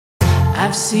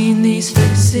I've seen these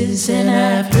faces and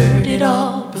I've heard it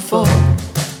all before.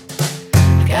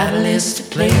 I got a list of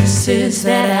places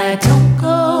that I don't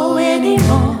go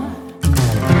anymore.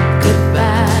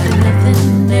 Goodbye to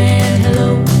nothing and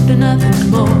hello to nothing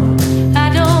more. I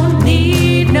don't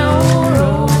need no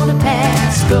road to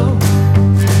pass go.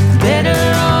 Better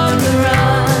on the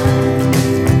run.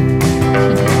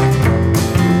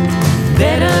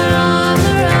 Better on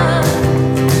the run.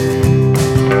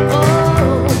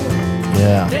 Oh.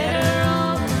 Yeah. Better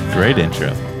on the run. Great intro.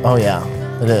 Oh, yeah.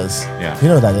 It is. Yeah. You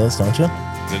know what that is, don't you?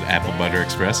 Is it Apple Butter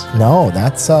Express? No,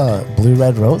 that's Blue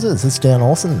Red Roses. It's Dan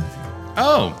Olsen.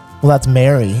 Oh. Well, that's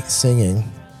Mary singing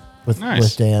with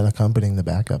Nice. Dan accompanying the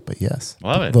backup. But yes.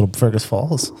 Love it. Little Fergus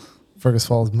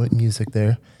Falls music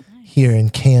there here in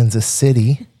Kansas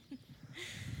City.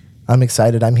 I'm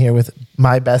excited. I'm here with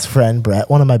my best friend, Brett.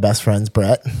 One of my best friends,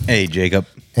 Brett. Hey, Jacob.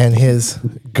 And his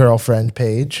girlfriend,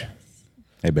 Paige.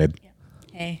 Hey, babe.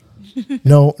 Hey.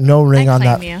 No ring I on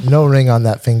that. claim you. No ring on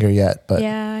that finger yet. But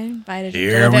Yeah, I invited you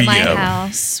Here to live we at my go.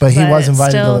 house. But he was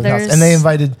invited to still live in your house.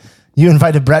 there's- And you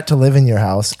invited Brett to live in your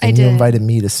house. I And you did. invited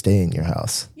me to stay in your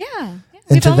house. Yeah. And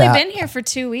We've to only that- been here for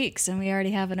 2 weeks and we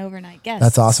already have an overnight guest.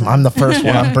 That's awesome. so- I'm the first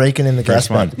one. I'm breaking in the First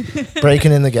guest bed.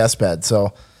 Breaking in the guest bed.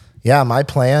 So, yeah, my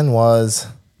plan was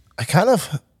I kind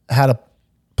of had a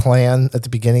plan at the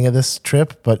beginning of this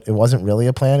trip, but it wasn't really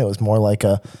a plan. It was more like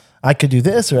I could do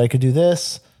this or I could do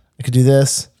this. I could do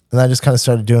this. And I just kind of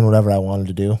started doing whatever I wanted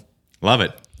to do. Love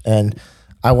it. And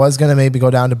I was going to maybe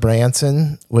go down to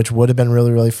Branson, which would have been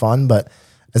really, really fun. But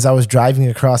as I was driving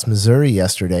across Missouri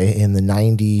yesterday in the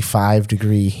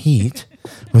 95-degree heat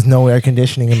with no air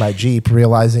conditioning in my Jeep,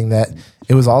 realizing that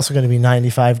it was also going to be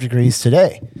 95 degrees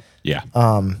today. Yeah.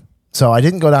 So I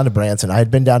didn't go down to Branson. I had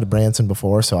been down to Branson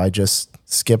before, so I just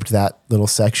skipped that little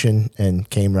section and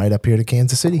came right up here to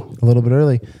Kansas City a little bit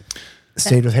early.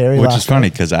 Stayed with Harry Which last is funny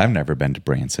night. because I've never been to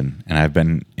Branson, and I've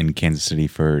been in Kansas City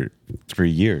for 3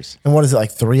 years. And what is it,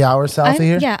 like 3 hours south of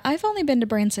here? Yeah, I've only been to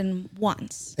Branson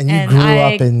once. And you grew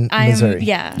up in Missouri.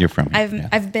 Yeah. You're from here, yeah.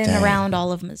 I've been Dang. around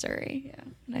all of Missouri. Yeah.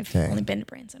 And I've Dang. only been to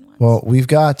Branson once. Well, we've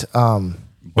got...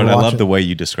 But I love the way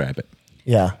you describe it.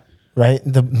 Yeah, right? I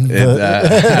don't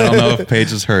know if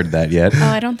Paige has heard that yet. Oh,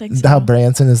 I don't think so. How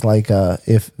Branson is like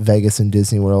if Vegas and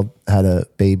Disney World had a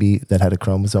baby that had a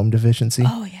chromosome deficiency.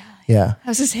 Oh, yeah. Yeah. I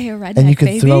was going to say a redneck And you could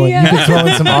baby. throw in, yeah. you could throw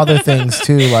in some other things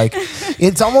too. Like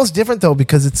it's almost different though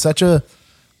because it's such a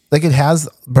like it has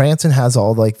Branson has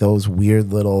all like those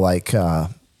weird little like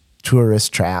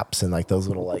tourist traps and like those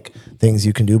little like things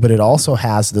you can do, but it also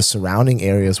has the surrounding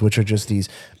areas which are just these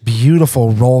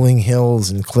beautiful rolling hills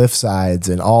and cliff sides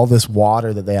and all this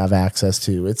water that they have access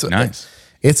to. It's Nice.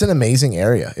 It's an amazing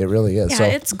area. It really is. Yeah, So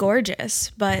it's gorgeous,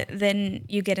 but then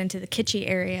you get into the kitschy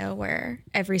area where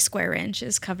every square inch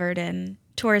is covered in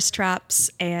tourist traps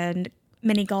and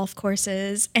mini golf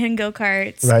courses and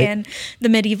go-karts Right. and the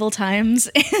medieval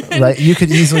times. right, you could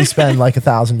easily spend like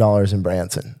 $1,000 in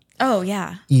Branson. Oh,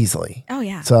 yeah. Easily. Oh,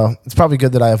 yeah. So it's probably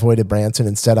good that I avoided Branson.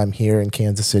 Instead, I'm here in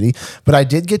Kansas City. But I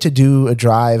did get to do a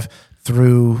drive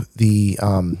through the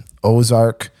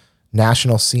Ozark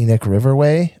National Scenic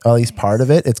Riverway, at least part of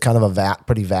it. It's kind of a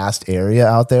pretty vast area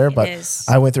out there. But is.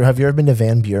 I went through. Have you ever been to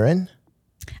Van Buren?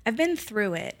 I've been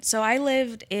through it. So I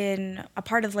lived in a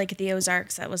part of like the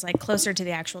Ozarks that was like closer to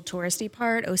the actual touristy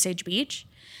part, Osage Beach,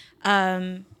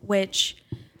 which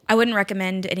I wouldn't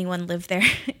recommend anyone live there.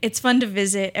 It's fun to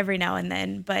visit every now and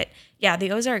then, but yeah,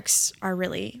 the Ozarks are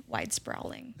really wide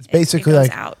sprawling. It's basically goes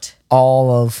like out.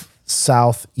 all of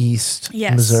southeast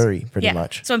Yes. Missouri, pretty Yeah.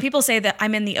 much. So when people say that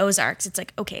I'm in the Ozarks, it's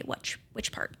like, okay, which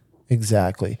part?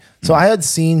 Exactly. So I had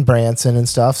seen Branson and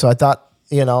stuff. So I thought,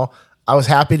 I was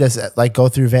happy to like go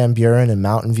through Van Buren and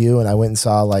Mountain View, and I went and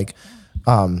saw like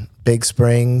Big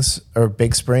Springs, or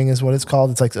Big Spring is what it's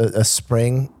called. It's like a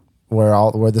spring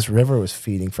where this river was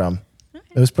feeding from.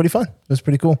 It was pretty fun. It was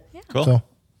pretty cool. Cool. So,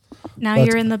 Now That's-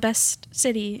 you're in the best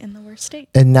city in the worst state.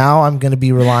 and now I'm going to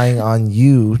be relying on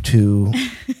you to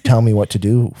tell me what to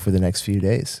do for the next few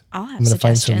days. I'll have I'm gonna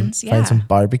suggestions. find some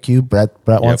barbecue. Brett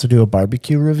wants to do a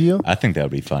barbecue review. I think that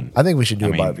would be fun. I think we should do I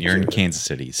a mean, barbecue. you're in Kansas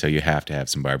City, so you have to have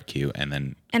some barbecue, and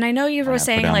then And I know you were put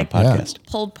saying on the like podcast.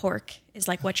 pulled pork is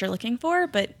like what you're looking for,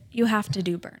 but you have to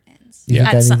do burnt ends. You think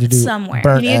I At need to do somewhere.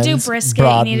 burnt You need to do ends, brisket. You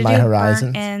broaden need to my do horizons?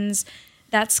 burnt ends.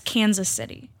 That's Kansas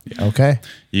City. Okay,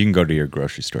 You can go to your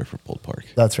grocery store for pulled pork.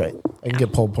 that's right. I can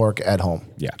get pulled pork at home.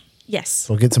 Yeah. Yes.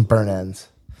 We'll get some burnt ends.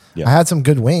 Yeah. I had some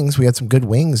good wings. We had some good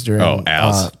wings during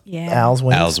Al's. Yeah. Al's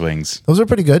wings. Al's wings. Those were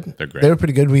pretty good. They're great. They were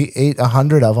pretty good. We ate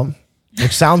 100 of them,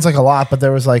 which sounds like a lot, but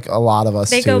there was like a lot of us.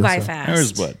 They too, go by so- fast. There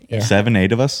was what, 7,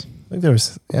 8 of us? I think there was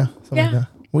something like Yeah. that.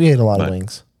 We ate a lot of But-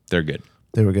 wings. They're good.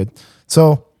 They were good.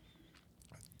 So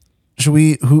should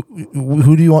we?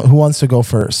 Who do you want? Who wants to go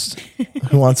first?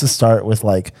 Who wants to start with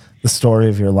like the story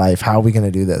of your life? How are we going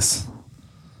to do this?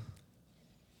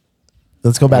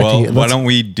 Let's go back to you. Why don't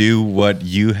we do what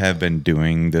you have been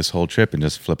doing this whole trip and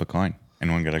just flip a coin?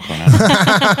 Anyone got a coin on?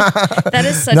 That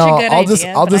is such a good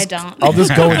idea, but I don't. I'll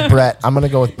just go with Brett. I'm going to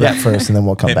go with Brett first, and then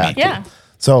we'll come back. Yeah.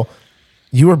 So,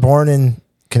 you were born in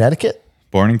Connecticut?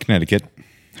 Born in Connecticut,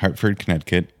 Hartford,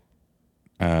 Connecticut.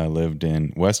 Lived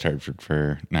in West Hartford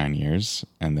for 9 years,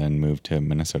 and then moved to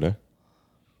Minnesota.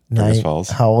 Falls.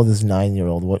 How old is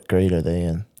 9-year-old? What grade are they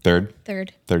in? Third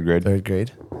Third. grade. Third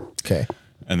grade. Okay.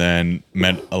 And then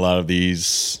met a lot of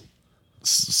these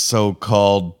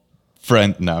so-called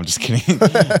friends. No, I'm just kidding.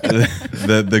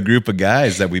 the group of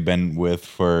guys that we've been with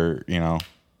for,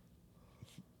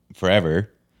 forever.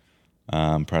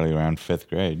 Probably around 5th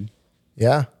grade.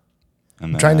 Yeah.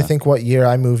 And I'm trying to think what year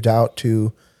I moved out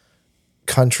to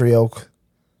Country Oak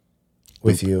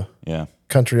with you. Yeah.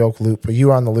 Country Oak Loop. You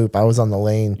were on the loop. I was on the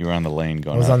lane. You were on the lane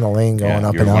going up. I was on the lane going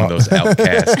up you were and one out. of those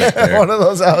outcasts up there. One of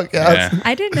those outcasts. Yeah.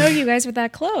 I didn't know you guys were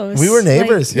that close. We were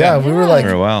neighbors. Like, we were like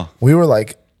for a while. We were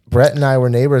like Brett and I were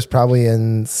neighbors probably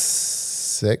in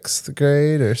 6th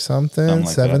grade or something like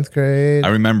 7th that. grade. I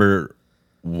remember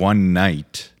one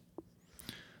night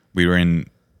we were in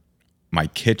my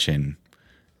kitchen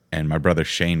and my brother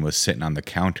Shane was sitting on the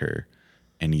counter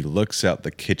and he looks out the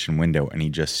kitchen window and he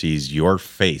just sees your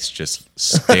face just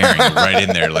staring right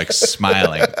in there, like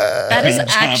smiling. That is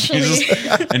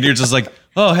actually... and you're just like,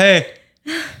 oh, hey.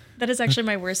 That is actually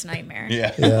my worst nightmare.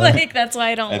 Yeah. Like, that's why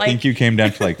I don't I think you came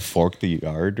down to like fork the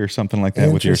yard or something like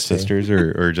that with your Interesting. sisters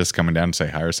or just coming down to say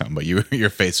hi or something. But your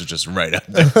face was just right up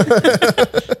there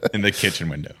in the kitchen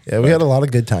window. Yeah, we had a lot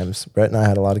of good times. Brett and I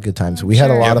had a lot of good times. We had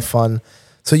a Sure. lot of fun.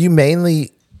 So you mainly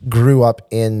grew up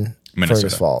in Minnesota.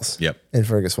 Fergus Falls. Yep. In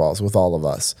Fergus Falls with all of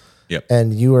us. Yep.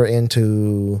 And you were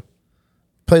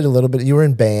played a little bit. You were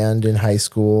in band in high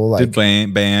school. Like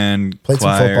Did band, played some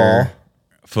choir,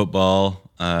 football,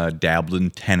 dabbled in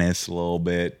tennis a little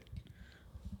bit,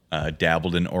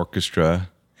 dabbled in orchestra.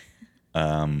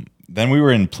 Then we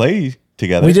were in play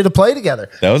together. We did a play together.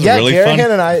 That was a really Garahan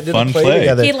fun- and I did fun a play, play.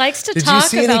 together. He likes to Did talk you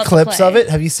see any about the clips play. of it?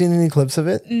 Have you seen any clips of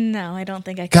it? No, I don't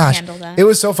think I can Gosh, handle that. it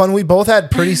was so fun. We both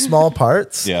had pretty small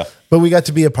parts. Yeah. But we got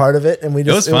to be a part of it, and we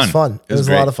just It was fun. It was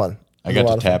a great. lot of fun. I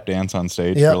got to tap dance on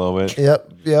stage Yep. for a little bit.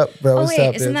 Yep. Brett Oh was wait,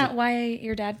 tap isn't dancing. that why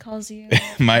your dad calls you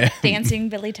My dancing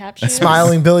Billy Tap Shoes?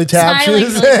 Smiling Billy Tap Smiling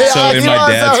Shoes? Billy Tap So in He my was,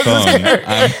 dad's that was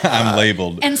hysterical. phone, I'm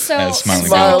labeled And so, as Smiling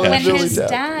Smiling Billy when Tap Billy Shoes. his Tap.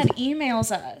 dad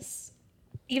emails us,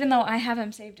 even though I have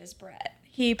him saved as Brett,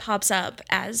 he pops up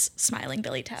as Smiling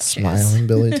Billy Tap Shoes. Smiling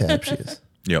Billy Tap Shoes.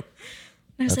 Yep.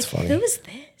 And I was That's like, funny. who is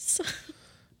this?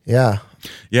 Yeah.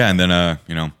 Yeah, and then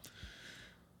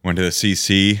went to the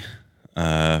CC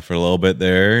for a little bit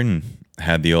there and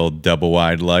had the old double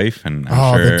wide life. And I'm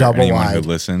Oh, the sure double anyone who wide.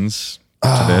 listens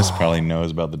to this probably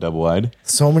knows about the double wide.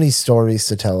 So many stories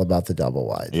to tell about the double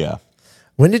wide. Yeah.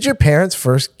 When did your parents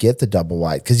first get the double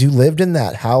wide? Because you lived in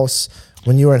that house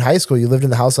when you were in high school. You lived in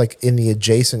the house like in the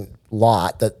adjacent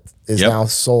lot that is Yep. now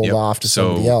sold Yep. off to So-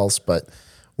 somebody else. But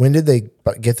when did they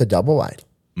get the double wide?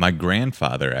 My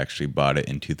grandfather actually bought it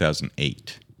in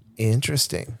 2008.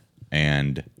 Interesting.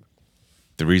 And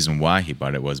the reason why he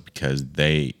bought it was because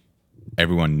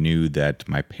everyone knew that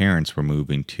my parents were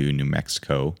moving to New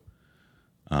Mexico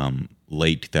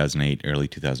late 2008, early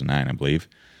 2009, I believe.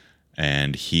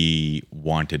 And he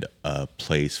wanted a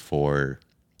place for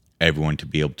everyone to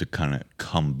be able to kind of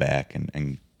come back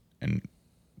and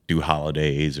do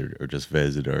holidays or just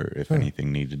visit, or if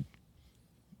anything needed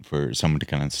for someone to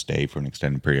kind of stay for an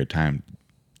extended period of time,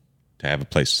 to have a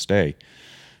place to stay.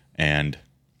 And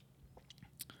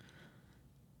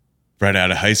right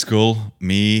out of high school,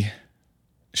 me,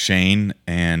 Shane,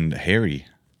 and Harry,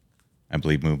 I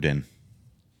believe, moved in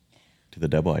to the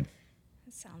double wide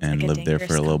Sounds and like a lived there for a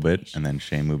dangerous little bit. combination. And then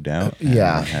Shane moved out. and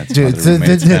Yeah. had some Dude, other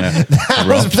roommates kinda that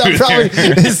roam was through probably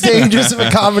there. as dangerous of a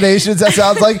combination as that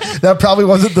sounds like. That probably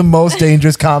wasn't the most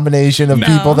dangerous combination of No,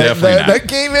 people that definitely not.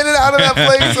 came in and out of that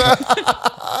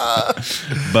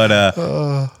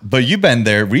place. But you've been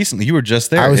there recently. You were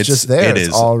just there. I was just there. It It's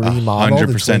is all remodeled.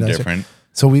 It's 100% really nice. different.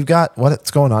 So we've got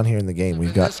what's going on here in the game.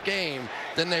 We've got We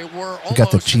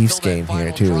got the Chiefs game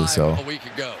here, too, so.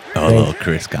 Oh, little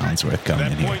Chris Collinsworth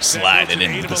coming in here, sliding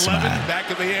in with a smile. Back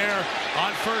in the air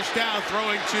on first down,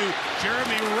 throwing to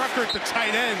Jeremy Ruckert, the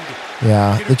tight end.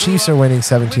 yeah. The Chiefs are winning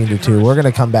 17-2. We're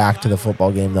gonna come back to the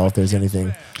football game though if there's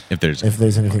anything If there's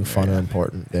anything fun or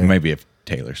important there. maybe if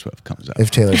Taylor Swift comes up.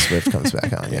 If Taylor Swift comes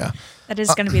back on, yeah. That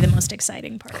is going to be the most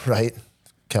exciting part. Right.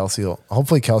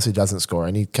 Hopefully Kelsey doesn't score.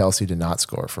 I need Kelsey to not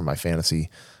score for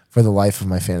the life of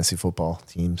my fantasy football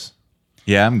teams.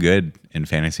 Yeah, I'm good in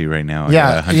fantasy right now.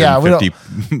 Yeah,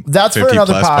 that's for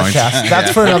another podcast.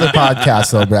 That's for another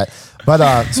podcast, though, Brett.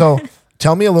 But so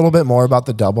tell me a little bit more about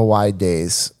the double wide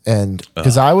days, and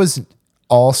because I was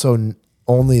also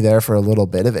only there for a little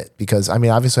bit of it. Because I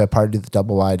mean, obviously, I partied at the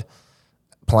double wide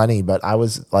plenty, but I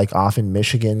was like off in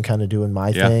Michigan, kind of doing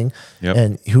my thing. Yep.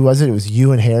 And who was it? It was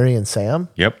you and Harry and Sam.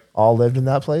 Yep. All lived in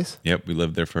that place. Yep, we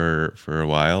lived there for a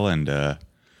while, and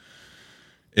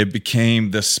it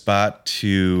became the spot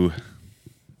to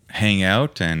hang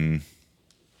out, and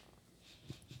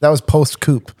that was post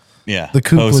coop. Yeah, the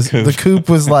coop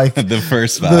was like the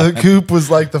first spot. The coop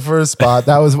was like the first spot.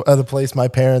 That was the place my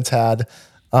parents had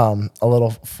a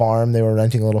little farm. They were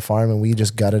renting a little farm, and we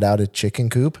just gutted out a chicken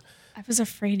coop. I was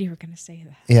afraid you were going to say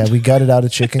that. Yeah, we gutted out a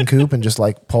chicken coop and just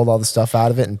like pulled all the stuff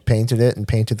out of it and painted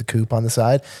the coop on the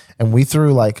side. And we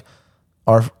threw like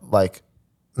our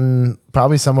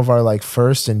probably some of our like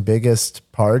first and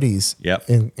biggest parties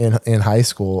in high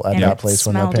school at that place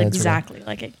when my parents exactly were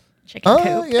like a chicken coop.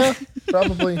 Oh yeah,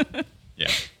 probably. Yeah.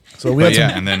 So we had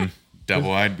and then double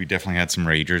wide, we definitely had some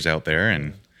ragers out there,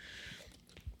 and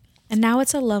now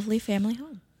it's a lovely family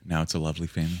home. That's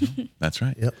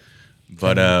right. Yep.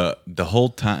 But the whole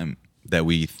time that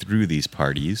we threw these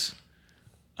parties,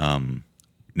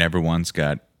 never once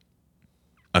got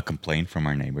a complaint from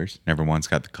our neighbors. Never once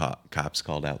got the cops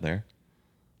called out there.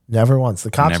 Never once.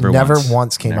 The cops never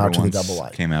once came out to the double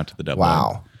wide. Came out to the double wide.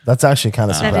 Wow. That's actually kind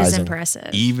of surprising. That is impressive.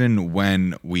 Even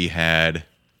when we had,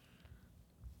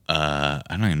 I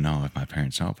don't even know if my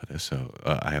parents know about this, so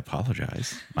I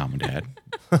apologize, Mom and Dad.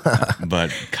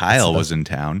 But Kyle was in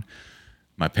town.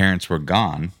 My parents were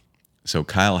gone. So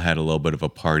Kyle had a little bit of a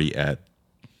party at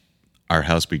our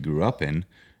house we grew up in,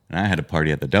 and I had a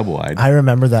party at the double wide. I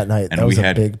remember that night. And that was we a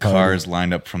had big party. cars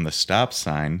lined up from the stop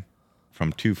sign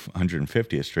from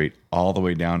 250th Street all the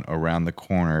way down around the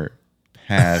corner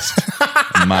past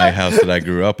my house that I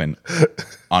grew up in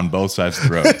on both sides of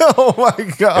the road. Oh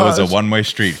my God. It was a one-way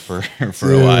street for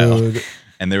a while.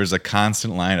 And there was a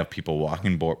constant line of people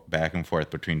walking back and forth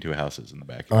between two houses in the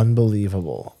backyard.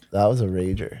 Unbelievable. That was a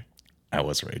rager. I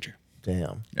was a rager.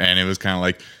 Damn. And it was kind of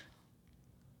like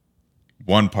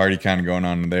one party kind of going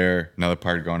on there, another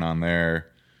party going on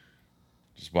there.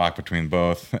 Just walk between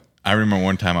both. I remember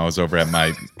one time I was over at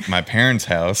my parents'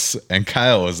 house, and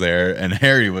Kyle was there, and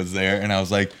Harry was there, and I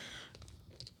was like,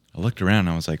 I looked around, and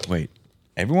I was like, wait,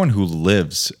 everyone who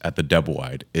lives at the double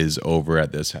wide is over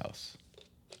at this house.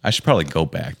 I should probably go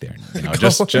back there,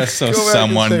 just so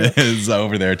someone is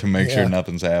over there to make sure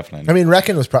nothing's happening. I mean,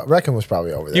 Reckon was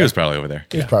probably over there. He was probably over there.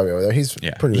 He was probably over there. He's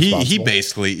pretty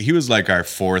responsible. He was like our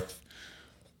fourth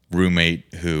roommate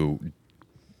who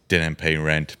didn't pay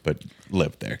rent but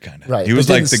lived there, kind of. Right. He was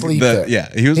like there.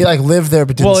 He like lived there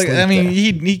but didn't sleep I mean, there.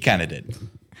 he kind of did.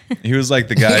 He was like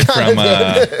the guy from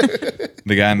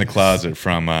the guy in the closet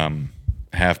from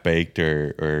Half Baked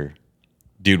or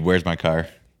Dude, Where's My Car?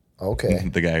 Okay.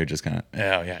 The guy who just kind of,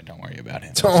 oh yeah, don't worry about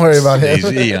him. Don't worry about him.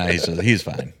 He's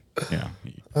fine.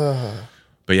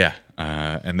 But yeah,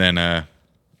 and then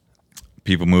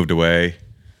people moved away,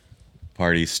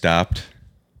 parties stopped,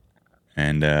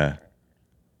 and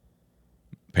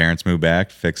parents moved back,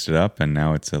 fixed it up, and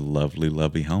now it's a lovely,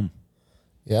 lovely home.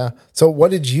 Yeah. So what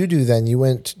did you do then? You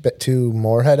went to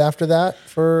Moorhead after that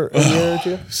for a year or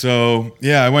two? So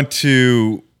yeah, I went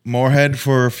to Moorhead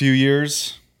for a few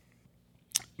years.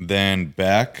 Then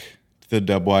back to the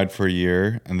double wide for a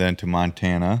year, and then to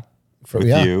Montana with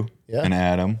you and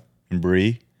Adam and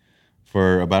Bree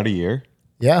for about a year.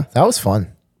 Yeah, that was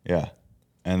fun. Yeah.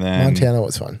 And then Montana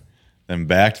was fun. Then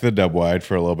back to the double wide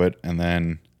for a little bit, and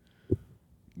then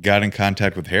got in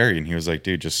contact with Harry, and he was like,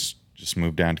 dude, just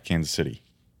move down to Kansas City.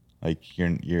 Like,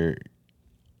 you're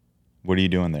what are you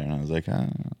doing there? And I was like,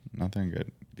 nothing,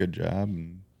 good job.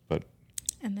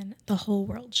 And then the whole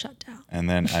world shut down. And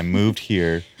then I moved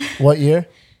here. What year?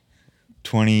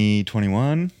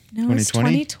 2021? No, it was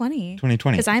 2020.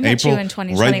 2020. Because I met you in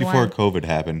 2021. Right before COVID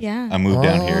happened. Yeah. I moved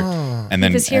down here. And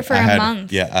then he was here for a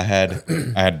month. Yeah, I had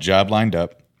a job lined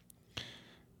up.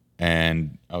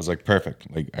 And I was like,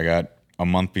 perfect. Like, I got a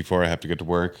month before I have to get to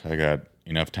work. I got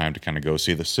enough time to kind of go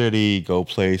see the city, go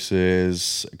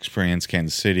places, experience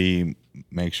Kansas City,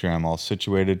 make sure I'm all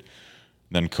situated.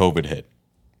 Then COVID hit.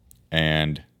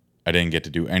 And I didn't get to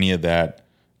do any of that.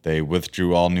 They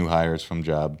withdrew all new hires from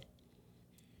job.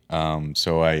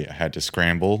 So I had to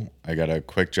scramble. I got a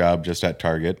quick job just at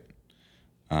Target.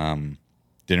 Didn't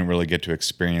really get to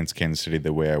experience Kansas City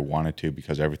the way I wanted to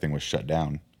because everything was shut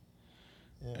down.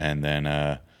 Yeah. And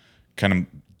then kind of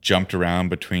jumped around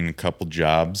between a couple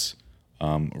jobs.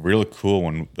 A really cool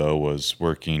one, though, was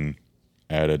working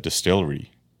at a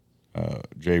distillery,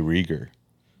 J. Rieger,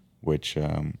 which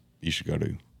you should go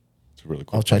to. It's a really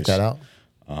cool I'll check place. that out.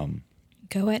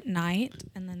 Go at night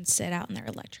and then sit out in their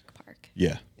electric park.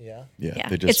 Yeah. Yeah. Yeah,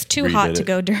 They just it's too redid hot to it.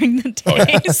 go during the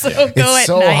day, so go It's at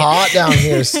so night. hot down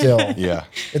here still. Yeah.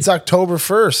 It's October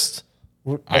 1st.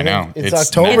 I know. It's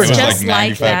October it It's was now. just like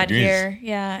 95 that degrees. here.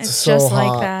 Yeah, it's So just hot.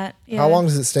 like that. Yeah. How long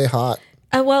does it stay hot?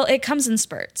 Well, it comes in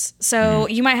spurts. So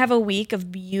Mm-hmm. you might have a week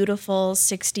of beautiful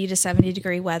 60 to 70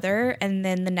 degree weather, and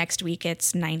then the next week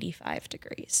it's 95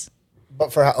 degrees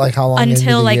But for how long? into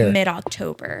until the like year?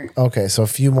 mid-October. Okay, so a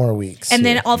few more weeks. And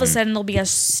then here. all Mm-hmm. of a sudden there'll be a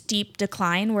steep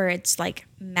decline where it's like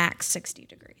max 60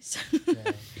 degrees.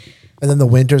 And then the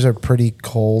winters are pretty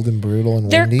cold and brutal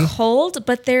and They're windy. cold,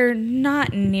 but they're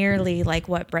not nearly like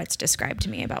what Brett's described to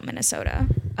me about Minnesota.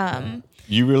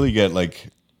 You really get like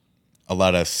a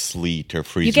lot of sleet or You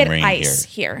freezing get rain ice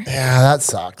here. here. Yeah, that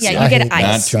sucks. Yeah, you I get hate that ice.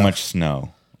 Not too stuff. much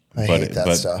snow. I hate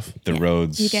that stuff. The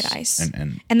roads. You get ice.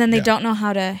 And then they yeah. don't know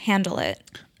how to handle it.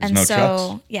 And no so,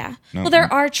 trucks? yeah. No, well, there I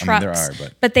are mean, trucks, there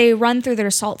are, but they run through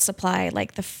their salt supply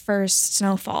like the first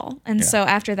snowfall. And Yeah. so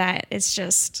after that, it's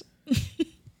just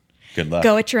Good luck.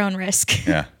 go at your own risk.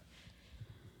 Yeah.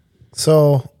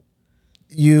 So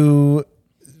you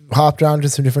hopped around to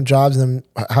some different jobs, and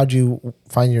then how'd you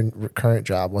find your current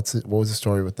job? What was the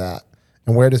story with that?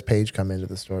 And where does Paige come into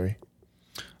the story?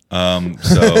 So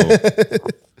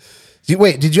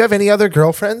Did you have any other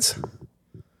girlfriends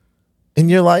in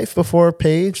your life before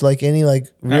Paige? Like any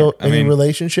any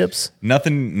relationships?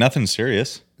 nothing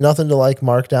serious. Nothing to like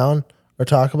mark down or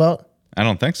talk about? I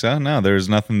don't think so. No, there's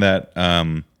nothing that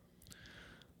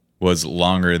was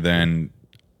longer than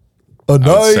A I would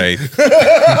night. say.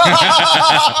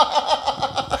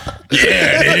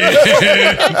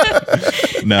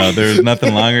 No, there's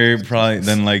nothing longer probably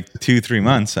than like 2-3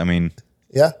 months. I mean,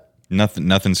 Yeah.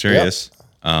 nothing serious.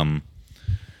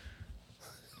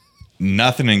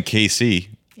 Nothing in KC.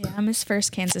 Yeah, I'm his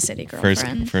first Kansas City First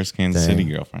girlfriend. Kansas Dang. City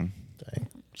girlfriend.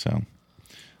 So,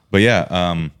 but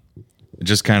yeah,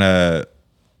 just kind of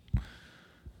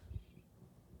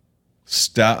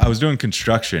stop. I was doing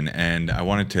construction and I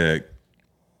wanted to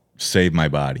save my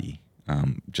body,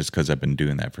 just because I've been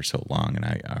doing that for so long and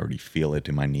I already feel it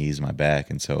in my knees, my back,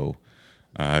 and so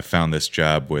I found this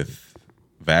job with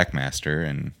VacMaster,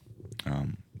 and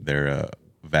they're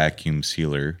vacuum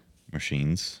sealer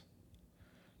machines,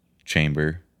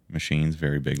 chamber machines,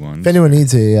 very big ones. If anyone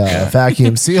needs a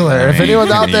vacuum sealer, if I mean,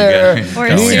 anyone's out you there got- Or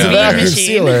a needs a sous vide vacuum machine.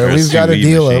 sealer, Or a we've got a sous vide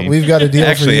deal. machine. We've got a deal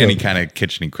Actually, for you. any kind of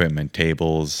kitchen equipment,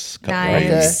 tables, cutlery.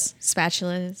 Knives,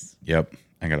 spatulas, Yep.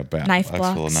 I got a Knife box full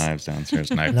of blocks. knives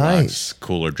downstairs. Knife Nice. blocks,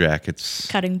 cooler jackets,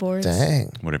 cutting boards.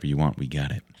 Dang. whatever you want, we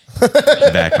got it.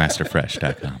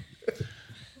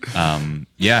 Backmasterfresh.com.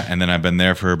 Yeah, and then I've been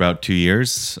there for about 2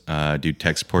 years. Do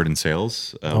tech support and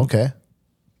sales. Okay.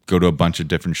 Go to a bunch of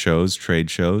different shows, trade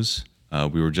shows.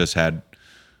 We were just had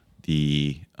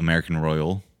the American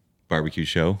Royal barbecue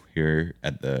show here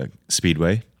at the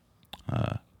Speedway.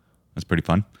 That's pretty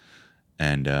fun.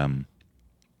 And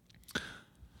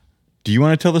do you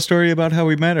want to tell the story about how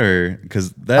we met, or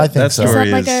because I that think so. Is story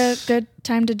that like a good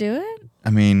time to do it? I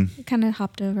mean, Kind of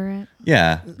hopped over it.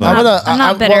 yeah, I'm but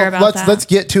not bitter about let's, that. Let's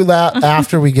get to that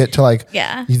after we get to like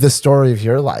Yeah. the story of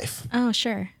your life, Oh,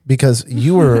 sure. because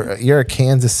you're a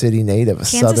Kansas City native, a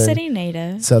Kansas City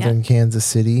native. southern Yeah. Kansas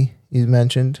City. You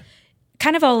mentioned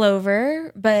Kind of all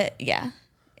over, but yeah.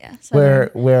 Yeah. southern.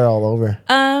 where all over.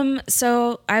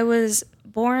 So I was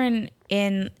born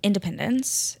in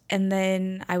Independence, and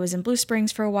then I was in Blue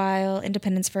Springs for a while,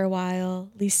 Independence for a while,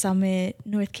 Lee Summit,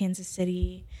 North Kansas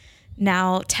City.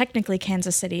 Now technically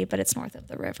Kansas City, but it's north of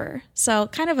the river. So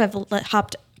kind of have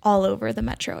hopped all over the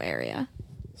metro area.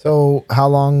 So how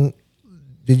long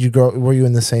did you grow? Were you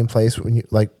in the same place when you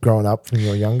like growing up when you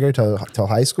were younger till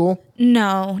high school?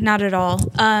 No, not at all.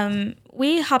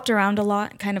 We hopped around a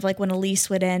lot, kind of like when a lease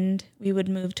would end, we would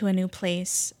move to a new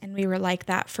place, and we were like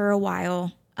that for a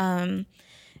while. And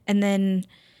then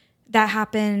that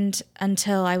happened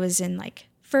until I was in like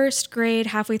first grade,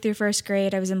 halfway through first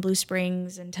grade. I was in Blue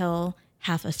Springs until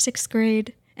half of sixth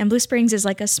grade. And Blue Springs is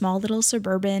like a small little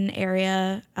suburban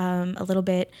area, a little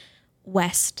bit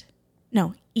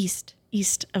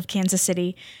east of Kansas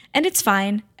City. And it's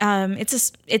fine.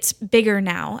 It's bigger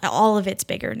now. All of it's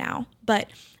bigger now. But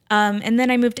and then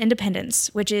I moved to Independence,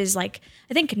 which is like,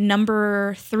 I think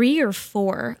number 3 or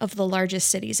 4 of the largest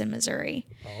cities in Missouri.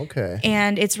 Okay.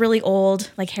 And it's really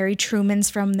old, like Harry Truman's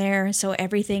from there. So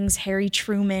everything's Harry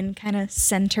Truman kind of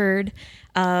centered.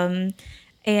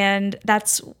 And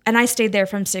I stayed there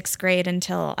from 6th grade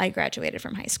until I graduated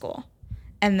from high school.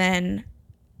 And then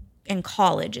in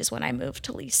college is when I moved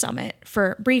to Lee Summit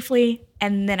for briefly.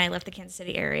 And then I left the Kansas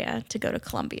City area to go to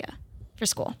Columbia for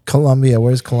school. Columbia,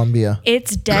 where's Columbia?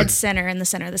 It's dead center in the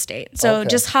center of the state. So Okay.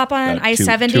 just hop on About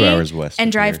I-70 2 hours west and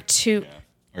of drive here. to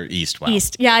Or east. Wow.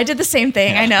 east. Yeah, I did the same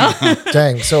thing. I know.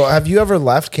 Dang. So have you ever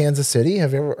left Kansas City?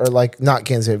 Have you ever, or like not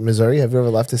Kansas City, Missouri? Have you ever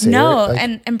left the city? No, Like,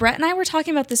 and Brett and I were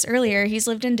talking about this earlier. He's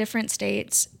lived in different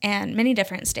states and many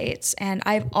different states, and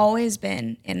I've always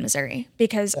been in Missouri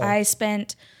because I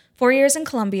spent 4 years in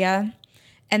Columbia,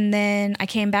 and then I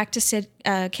came back to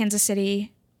Kansas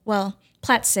City, well,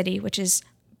 Platte City, which is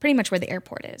pretty much where the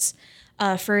airport is,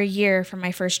 for a year for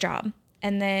my first job,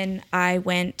 and then I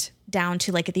went down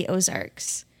to like the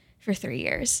Ozarks for 3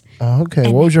 years. oh, okay.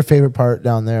 and What was your favorite part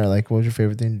down there? Like, what was your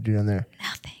favorite thing to do down there?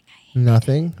 Nothing.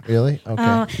 Nothing? Really?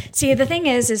 Okay. See, the thing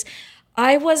is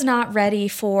I was not ready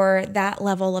for that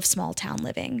level of small town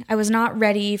living. I was not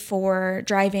ready for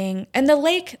driving. And the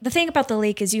thing about the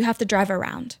lake is you have to drive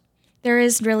around. There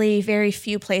is really very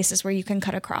few places where you can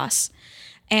cut across.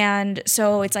 And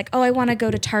so it's like, oh, I want to go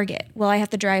to Target. Well, I have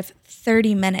to drive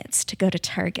 30 minutes to go to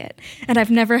Target. And I've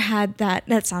never had that.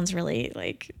 That sounds really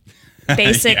like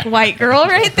basic white girl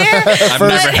right there. I've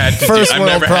never had to, first I've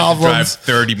world never had to drive problems.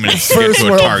 30 minutes to get First to a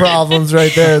world Target. problems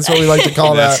right there. That's what we like to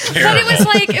call That's that. terrible.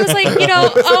 But it was like, you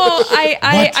know, oh,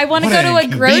 I want to What go an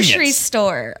to a grocery inconvenience.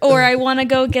 store, or I want to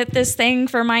go get this thing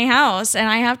for my house, and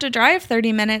I have to drive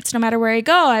 30 minutes no matter where I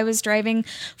go. I was driving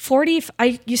 40.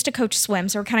 I used to coach swim,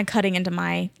 so we're kind of cutting into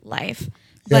my life.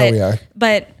 Yeah, we are.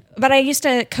 But I used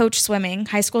to coach swimming,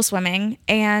 high school swimming,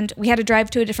 and we had to drive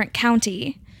to a different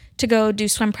county to go do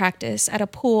swim practice at a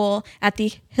pool at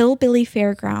the Hillbilly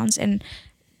Fairgrounds in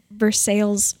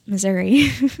Versailles, Missouri.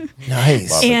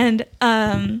 Nice. And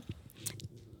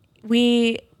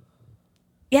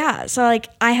so like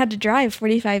I had to drive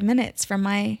 45 minutes from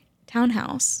my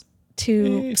townhouse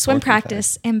to swim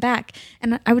practice and back,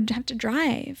 and I would have to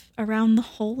drive around the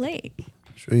whole lake.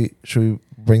 Should we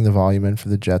bring the volume in for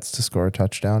the Jets to score a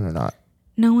touchdown or not?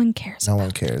 No one cares. No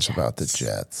one cares about the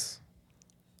Jets.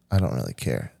 I don't really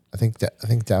care. I think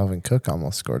Dalvin Cook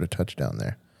almost scored a touchdown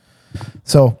there.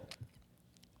 So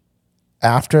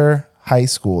after high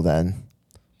school, then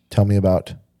tell me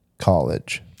about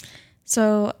college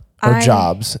So or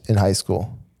jobs in high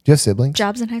school. Do you have siblings?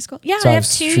 Jobs in high school? Yeah, So I I'm have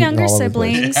two shooting younger all over the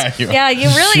place. siblings. Yeah, you are. Yeah, you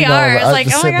really Shooting all are. over- It's like,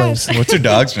 the oh my gosh. siblings. What's your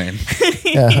dog's name?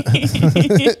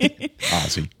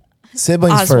 Ozzy.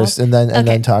 Siblings Oswald. first, and then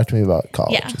Okay. talk to me about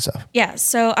college Yeah. and stuff. Yeah.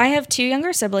 So I have two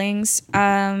younger siblings,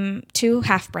 two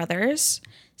half brothers.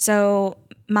 So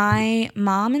my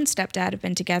mom and stepdad have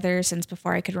been together since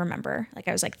before I could remember. Like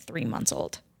I was like 3 months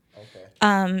old.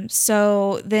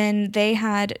 So then they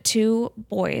had two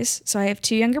boys. So I have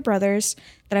two younger brothers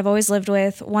that I've always lived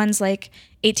with. One's like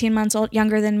 18 months old,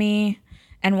 younger than me,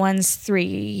 and one's 3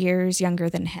 years younger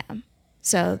than him.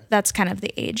 So that's kind of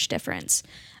the age difference.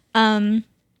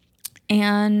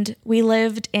 And we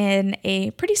lived in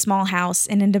a pretty small house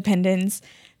in Independence.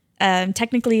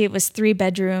 Technically, it was 3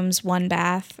 bedrooms, 1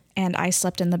 bath, and I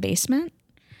slept in the basement.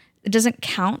 It doesn't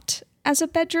count as a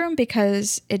bedroom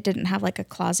because it didn't have like a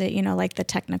closet, you know, like the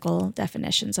technical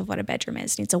definitions of what a bedroom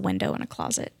is. It needs a window and a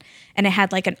closet. And it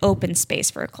had like an open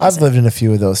space for a closet. I've lived in a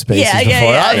few of those spaces Yeah, yeah,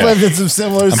 before. yeah, I've yeah. lived in some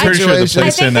similar I'm pretty sure the situations.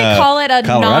 place I think in they call it a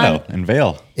Colorado in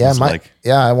Vail. Yeah, It's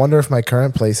I wonder if my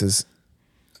current place is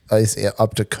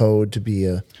up to code to be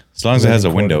a. as long as it has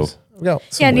a window. Yeah,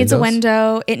 it needs a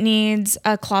window. It needs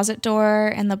a closet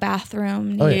door, and the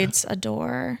bathroom Oh, yeah. needs a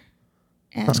door.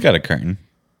 And It's got a curtain.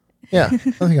 Yeah, I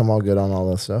think I'm all good on all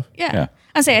this stuff. yeah.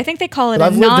 I think they call it But a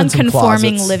I've lived in some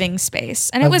non-conforming closets. living space,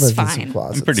 and I've it was lived in some fine.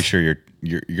 closets. I'm pretty sure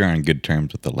you're on good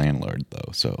terms with the landlord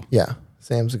though. So Yeah,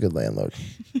 Sam's a good landlord.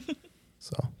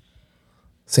 So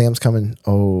Sam's coming.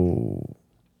 Oh,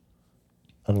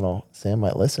 I don't know. Sam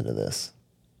might listen to this.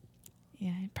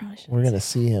 Yeah, I probably should. We're gonna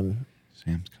see him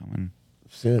Sam's coming.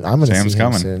 soon. I'm gonna Sam's see him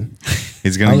coming. soon.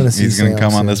 He's I'm gonna gonna see he's gonna Sam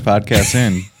come on soon. this podcast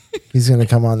soon. He's gonna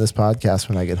come on this podcast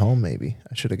when I get home. Maybe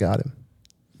I should have got him.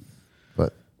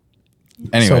 But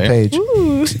Anyway, so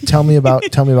Paige, tell me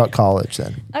about college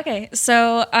then. Okay,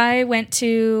 so I went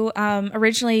to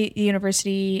originally the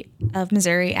University of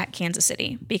Missouri at Kansas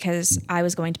City because I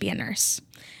was going to be a nurse.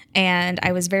 And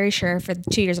I was very sure for the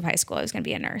 2 years of high school I was going to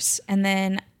be a nurse. And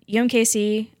then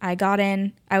UMKC, I got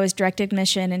in. I was direct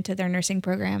admission into their nursing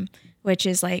program, which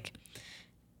is like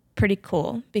pretty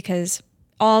cool because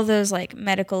all those like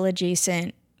medical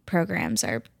adjacent programs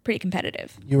are pretty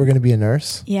competitive. You were going to be a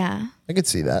nurse? Yeah. I could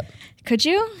see that. Could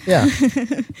you? Yeah.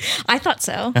 I thought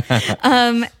so.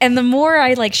 And the more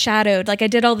I like shadowed, like I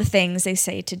did all the things they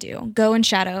say to do, go and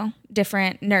shadow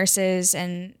different nurses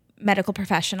and medical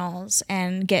professionals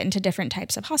and get into different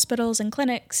types of hospitals and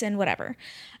clinics and whatever.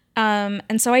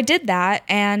 And so I did that,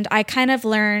 and I kind of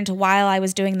learned while I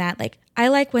was doing that, like, I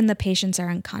like when the patients are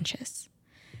unconscious.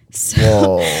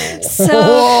 So, that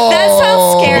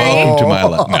sounds scary. Welcome to my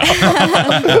life.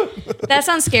 No. That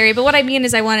sounds scary, but what I mean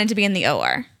is I wanted to be in the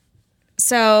OR.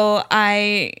 So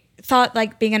I thought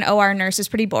like being an OR nurse is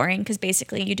pretty boring because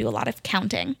basically you do a lot of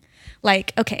counting.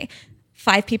 Like, okay,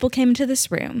 5 people came into this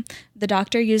room. The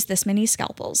doctor used this many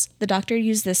scalpels. The doctor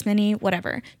used this many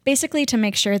whatever. Basically to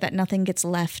make sure that nothing gets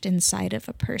left inside of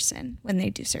a person when they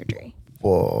do surgery.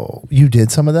 Whoa. You did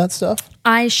some of that stuff?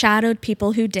 I shadowed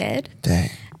people who did. Dang.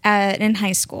 In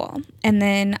high school. And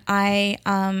then I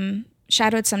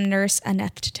shadowed some nurse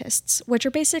anesthetists, which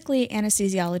are basically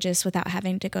anesthesiologists without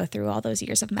having to go through all those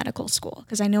years of medical school,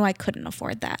 because I knew I couldn't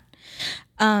afford that.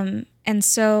 And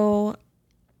so,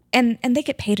 and they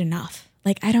get paid enough.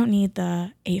 Like, I don't need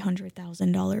the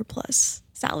 $800,000 plus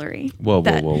salary Whoa.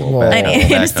 that Back an up, back up.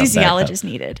 anesthesiologist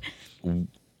needed.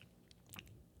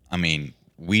 I mean,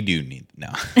 we do need no.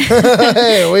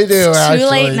 Hey, we do actually. Too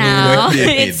late now. We do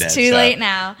need It's that too stuff. late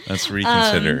now. Let's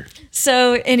reconsider.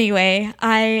 So anyway,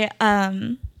 I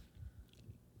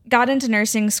got into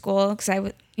nursing school because I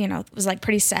was like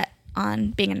pretty set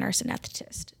on being a nurse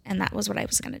anesthetist, and that was what I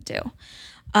was going to do.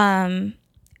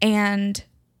 And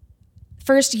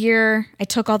first year, I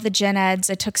took all the gen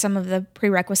eds. I took some of the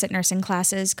prerequisite nursing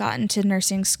classes, got into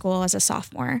nursing school as a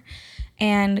sophomore,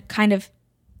 and kind of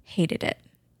hated it.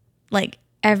 Like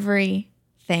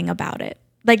everything about it.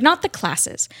 Like not the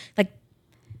classes, like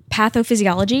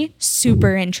pathophysiology,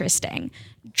 super interesting.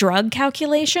 Drug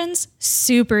calculations,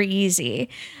 super easy.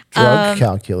 Drug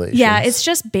calculations. Yeah, it's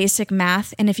just basic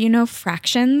math. And if you know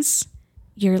fractions,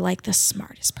 you're like the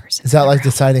smartest person. Is that like ever.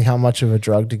 deciding how much of a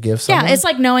drug to give someone? Yeah, it's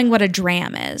like knowing what a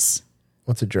dram is.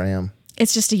 What's a dram?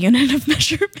 It's just a unit of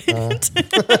measurement. And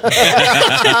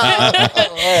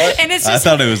it's I just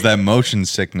thought it was that motion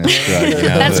sickness drug. You know,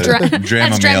 that's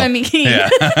Dramamine. Dramamine. Yeah,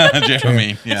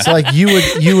 Dramamine. Yeah. So like you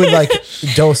would like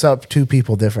dose up 2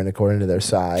 people different according to their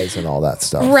size and all that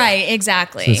stuff. Right,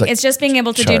 exactly. So it's it's, like just being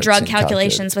able to do charts drug and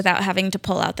calculations without having to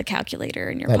pull out the calculator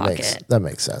in your pocket. That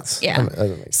makes sense. Yeah.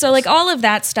 That makes So like all of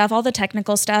that stuff, all the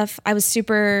technical stuff, I was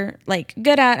super like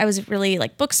good at. I was really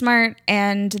like book smart.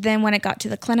 And then when it got to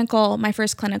the clinical, my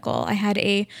first clinical, I had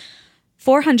a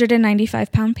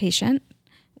 495-pound patient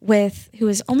who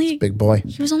was only big boy.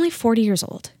 He was only 40 years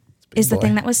old. Is the boy.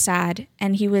 thing that was sad,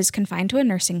 and he was confined to a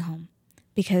nursing home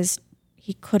because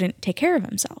he couldn't take care of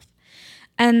himself.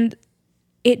 And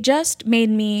it just made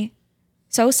me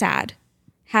so sad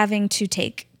having to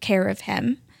take care of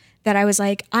him that I was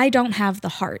like, I don't have the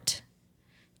heart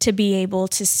to be able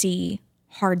to see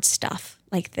hard stuff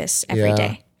like this every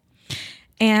day.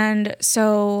 And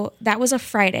so that was a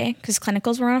Friday because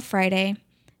clinicals were on a Friday.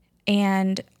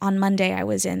 And on Monday, I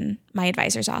was in my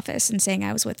advisor's office and saying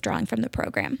I was withdrawing from the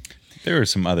program. There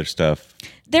was some other stuff.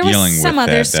 There was dealing some with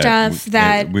other that stuff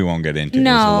that we won't get into.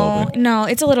 There's a little bit. No,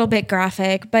 it's a little bit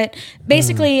graphic, but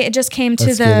basically it just came to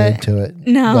Let's the get into it.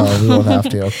 No. We won't have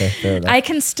to. Okay, fair enough. I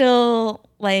can still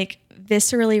like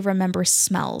viscerally remember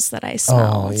smells that I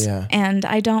smelled. yeah. And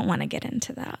I don't want to get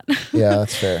into that. Yeah,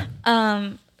 that's fair.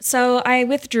 So I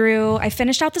withdrew. I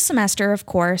finished out the semester, of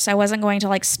course. I wasn't going to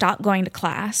like stop going to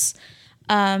class.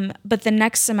 But the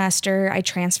next semester I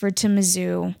transferred to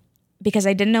Mizzou because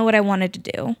I didn't know what I wanted to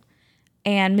do.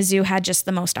 And Mizzou had just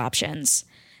the most options.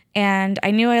 And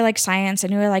I knew I liked science. I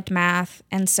knew I liked math.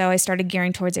 And so I started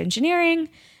gearing towards engineering.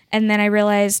 And then I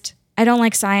realized I don't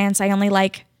like science. I only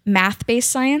like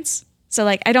math-based science. So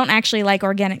like I don't actually like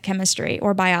organic chemistry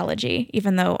or biology,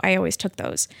 even though I always took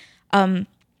those.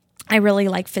 I really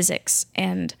like physics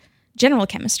and general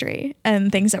chemistry and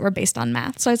things that were based on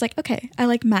math. So I was like, okay, I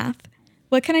like math.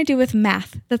 What can I do with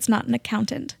math that's not an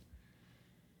accountant?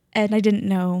 And I didn't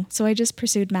know. So I just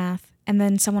pursued math. And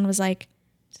then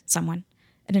an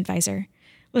advisor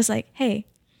was like, hey,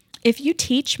 if you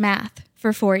teach math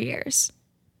for 4 years,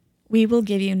 we will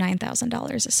give you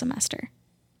 $9,000 a semester.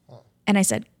 And I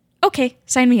said, okay,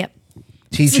 sign me up.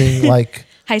 Teaching like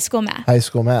High school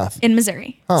math. In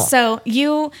Missouri. Huh. So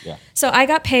I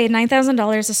got paid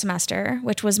 $9,000 a semester,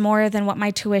 which was more than what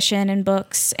my tuition and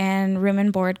books and room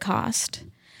and board cost.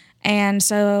 And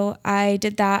so I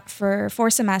did that for 4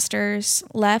 semesters,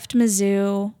 left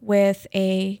Mizzou with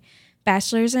a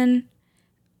bachelor's of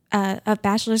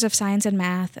science in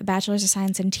math, a bachelor's of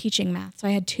science in teaching math. So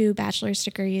I had 2 bachelor's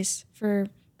degrees for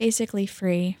basically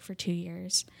free for 2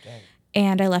 years. Dang.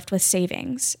 And I left with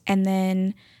savings. And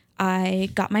then I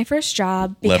got my first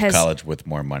job because left college with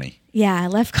more money. Yeah, I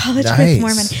left college with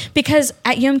more money because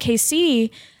at UMKC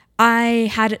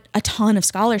I had a ton of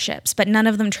scholarships, but none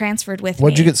of them transferred with me.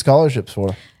 What'd you get scholarships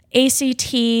for?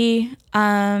 ACT.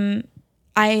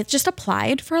 I just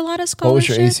applied for a lot of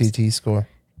scholarships. What was your ACT score?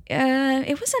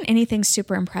 It wasn't anything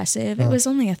super impressive. It was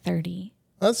only a 30.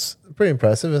 That's pretty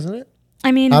impressive, isn't it?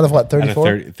 I mean, out of what,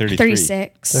 34? 33.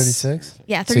 36. 36?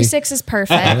 Yeah, 36 is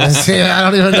perfect. See, I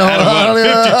don't even know.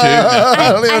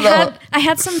 I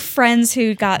had some friends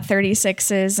who got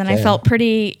 36s, and I felt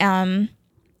pretty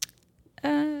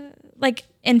like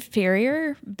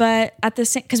inferior, but at the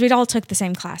same, because we'd all took the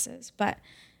same classes, but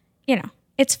you know,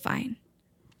 it's fine.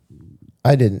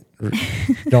 I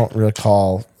don't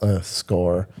recall a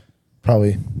score,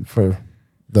 probably for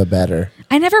the better.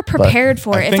 I never prepared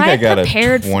for it. I think I got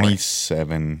prepared a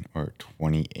 27 or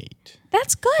 28.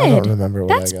 That's good. I don't remember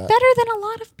what That's I got. better than a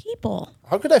lot of people.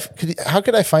 How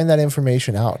could I find that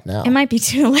information out now? It might be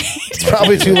too late. It's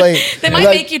probably too late. They might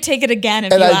make you take it again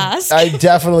if you ask. I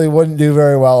definitely wouldn't do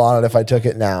very well on it if I took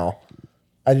it now.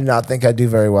 I do not think I'd do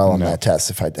very well on that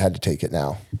test if I had to take it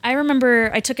now. I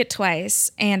remember I took it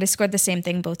twice and I scored the same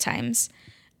thing both times.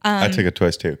 I took it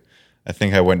twice too. I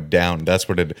think I went down. That's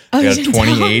what it. I got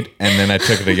 28, and then I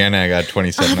took it again, and I got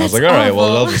 27. I was like, all right,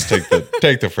 well, I'll just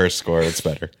take the first score. It's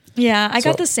better. Yeah, I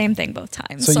got the same thing both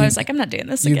times. So I was like, I'm not doing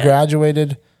this again. You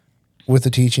graduated with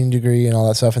a teaching degree and all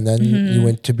that stuff, and then you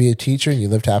went to be a teacher, and you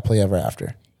lived happily ever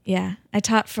after. Yeah, I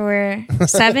taught for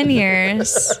 7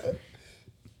 years.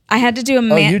 I had to do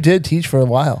a you did teach for a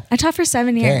while. I taught for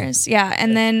 7 years. Yeah,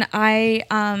 and then I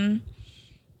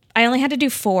only had to do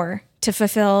 4 to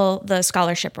fulfill the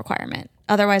scholarship requirement.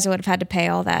 Otherwise, I would have had to pay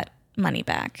all that money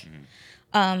back.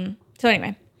 So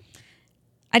anyway,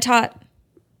 I taught.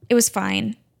 It was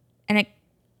fine, and I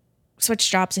switched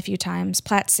jobs a few times.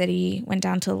 Platte City, went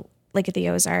down to Lake of the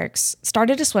Ozarks,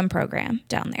 started a swim program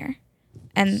down there,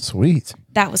 and sweet.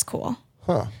 That was cool.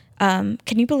 Huh.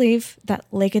 Can you believe that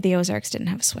Lake of the Ozarks didn't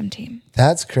have a swim team?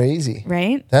 That's crazy.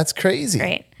 Right? That's crazy.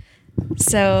 Right.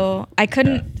 So I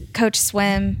couldn't coach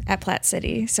swim at Platte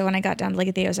City. So when I got down to Lake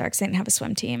of the Ozarks, they didn't have a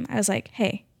swim team. I was like,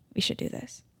 hey, we should do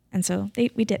this. And so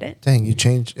we did it. Dang, you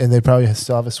changed. And they probably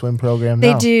still have a swim program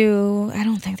now. They do. I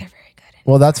don't think they're very good.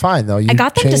 Well, that's fine, though. I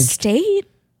got them to state.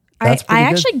 I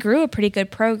actually grew a pretty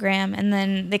good program, and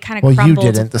then they kind of crumbled. Well,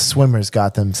 you didn't. The swimmers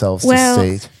got themselves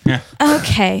to state.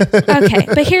 Okay.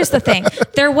 But here's the thing: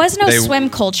 there was no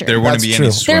swim culture. There wouldn't be any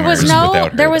swimmers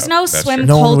there was no swim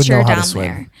no one would culture know how down to swim.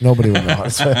 there. Nobody would know how to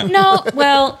swim. No,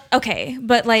 well, okay,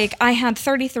 but like I had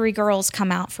 33 girls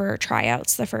come out for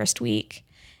tryouts the first week,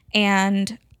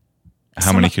 and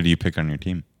how many could you pick on your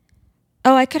team?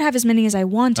 Oh, I could have as many as I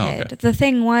wanted. Oh, okay. The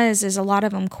thing is a lot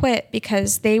of them quit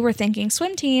because they were thinking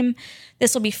swim team,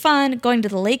 this will be fun. Going to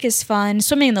the lake is fun.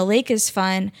 Swimming in the lake is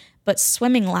fun, but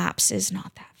swimming laps is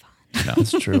not that fun. No,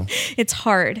 it's true. It's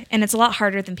hard, and it's a lot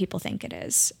harder than people think it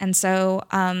is. And so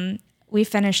we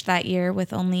finished that year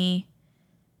with only,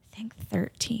 I think,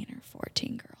 13 or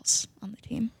 14 girls on the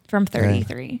team from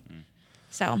 33.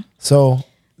 So,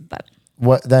 but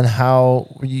what then?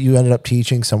 How you ended up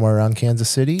teaching somewhere around Kansas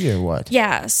City, or what?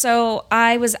 Yeah, so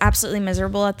I was absolutely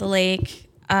miserable at the lake.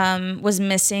 Was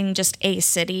missing just a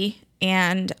city,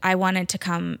 and I wanted to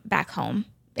come back home.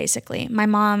 Basically, my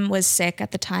mom was sick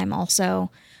at the time.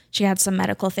 Also, she had some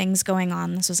medical things going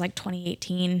on. This was like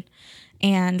 2018,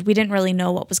 and we didn't really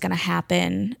know what was going to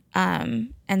happen.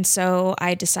 And so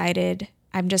I decided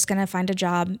I'm just going to find a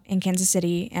job in Kansas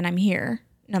City, and I'm here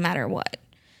no matter what.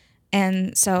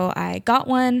 And so I got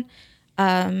one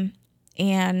and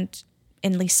in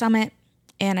Lee Summit,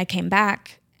 and I came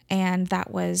back, and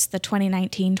that was the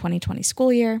 2019-2020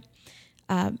 school year.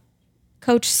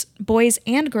 Coach boys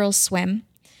and girls swim,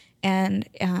 and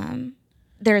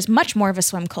there's much more of a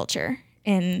swim culture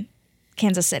in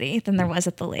Kansas City than there was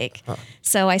at the lake. Huh.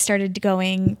 So I started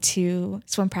going to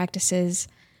swim practices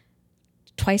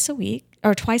twice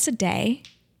a day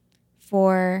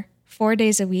for 4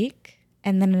 days a week.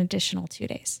 And then an additional 2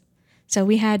 days. So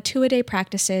we had 2-a-day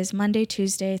practices, Monday,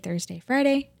 Tuesday, Thursday,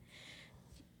 Friday.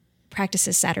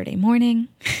 Practices Saturday morning.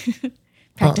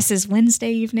 Practices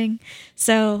Wednesday evening.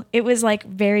 So it was like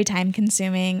very time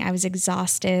consuming. I was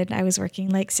exhausted. I was working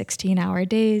like 16-hour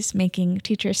days, making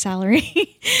teacher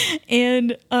salary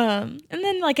and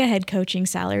then like a head coaching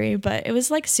salary. But it was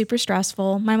like super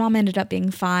stressful. My mom ended up being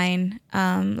fine.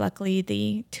 Luckily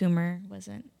the tumor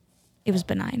it was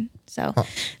benign. So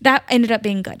that ended up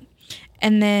being good.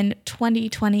 And then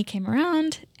 2020 came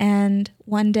around, and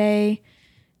one day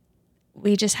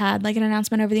we just had like an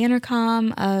announcement over the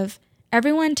intercom of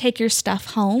everyone take your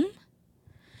stuff home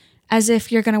as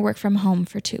if you're going to work from home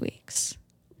for 2 weeks.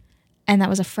 And that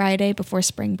was a Friday before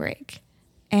spring break.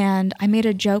 And I made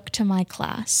a joke to my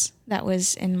class that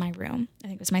was in my room. I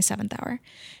think it was my 7th hour.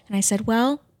 And I said,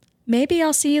 well, maybe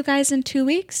I'll see you guys in 2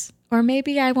 weeks, or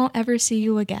maybe I won't ever see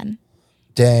you again.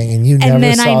 Dang, and you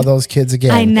never saw those kids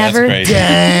again. I never did.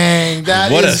 Dang,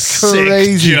 that what is a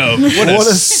crazy. Sick joke. What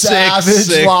a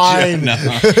savage line. No.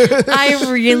 I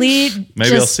really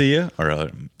Maybe I'll see you. Or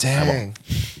Dang.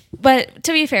 But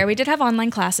to be fair, we did have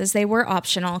online classes. They were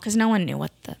optional because no one knew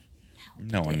what the...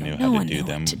 No one knew how to do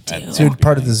them. So you're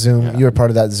part of the Zoom. You were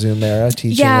part of that Zoom era,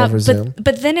 teaching over Zoom.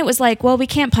 But then it was like, well, we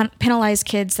can't penalize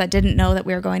kids that didn't know that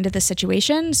we were going to this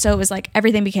situation. So it was like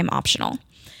everything became optional,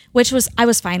 which I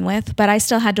was fine with. But I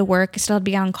still had to work. I still had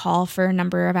to be on call for a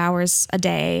number of hours a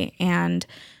day and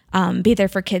be there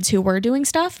for kids who were doing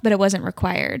stuff, but it wasn't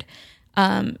required.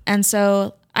 And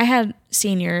so I had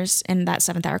seniors in that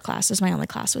 7th hour class. It was my only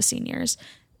class with seniors.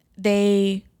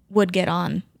 They would get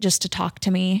on just to talk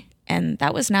to me. And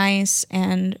that was nice,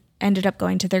 and ended up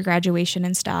going to their graduation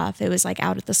and stuff. It was like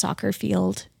out at the soccer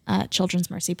field, Children's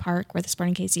Mercy Park, where the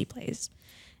Sporting KC plays.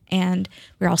 And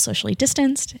we were all socially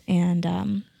distanced. And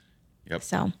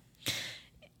so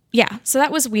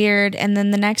that was weird. And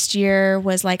then the next year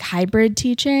was like hybrid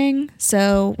teaching.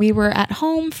 So we were at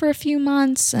home for a few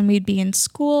months, and we'd be in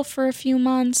school for a few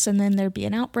months, and then there'd be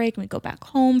an outbreak, and we'd go back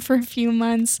home for a few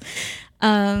months.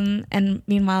 And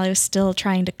meanwhile, I was still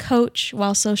trying to coach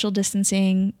while social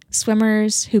distancing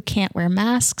swimmers who can't wear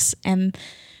masks. And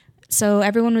so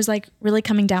everyone was like really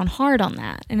coming down hard on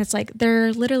that. And it's like,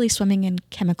 they're literally swimming in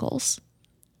chemicals.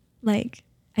 Like,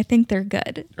 I think they're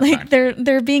good.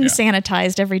 They're being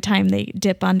sanitized every time they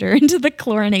dip under into the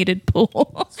chlorinated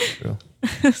pool. True.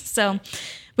 So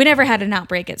we never had an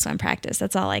outbreak at swim practice.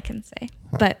 That's all I can say.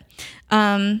 But,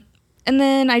 and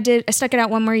then I stuck it out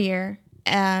one more year.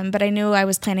 But I knew I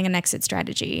was planning an exit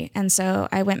strategy. And so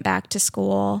I went back to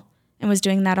school and was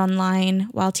doing that online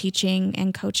while teaching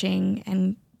and coaching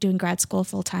and doing grad school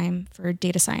full time for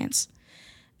data science.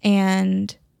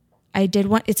 And I did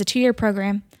it's a 2-year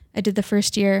program. I did the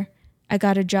first year. I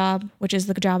got a job, which is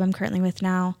the job I'm currently with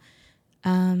now.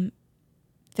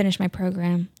 Finished my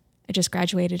program. I just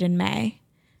graduated in May.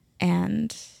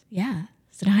 And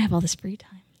so now I have all this free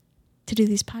time to do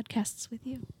these podcasts with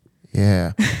you.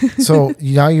 Yeah. So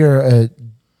now you're a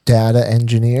data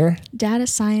engineer? Data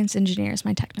science engineer is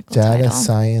my technical title. Data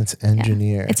science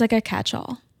engineer. Yeah. It's like a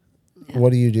catch-all. Yeah.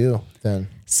 What do you do then?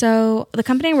 So the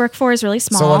company I work for is really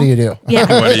small. So what do you do? Yeah.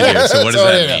 What do you do? So what does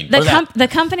that mean? The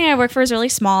company I work for is really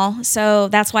small. So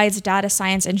that's why it's data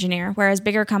science engineer, whereas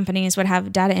bigger companies would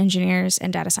have data engineers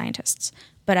and data scientists.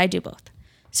 But I do both.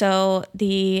 So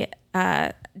the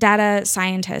data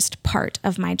scientist part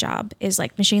of my job is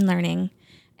like machine learning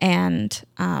and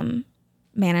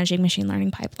managing machine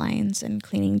learning pipelines and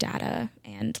cleaning data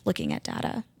and looking at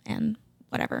data and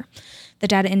whatever. The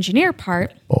data engineer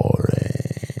part.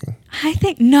 Boring. I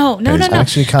think no. It's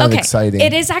actually kind of exciting.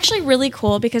 It is actually really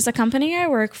cool because the company I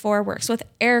work for works with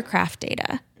aircraft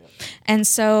data. And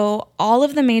so all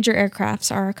of the major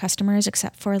aircrafts are our customers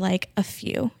except for like a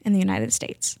few in the United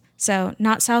States. So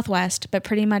not Southwest, but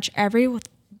pretty much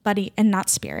everybody, and not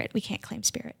Spirit. We can't claim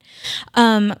Spirit.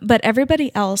 But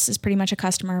everybody else is pretty much a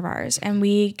customer of ours. And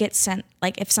we get sent,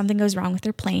 like if something goes wrong with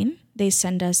their plane, they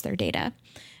send us their data.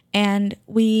 And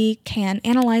we can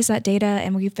analyze that data.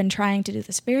 And we've been trying to do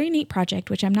this very neat project,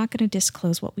 which I'm not going to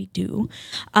disclose what we do.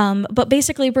 But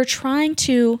basically, we're trying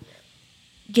to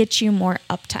get you more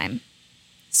uptime.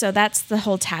 So that's the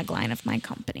whole tagline of my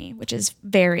company, which is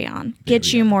very on.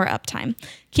 Get you more uptime.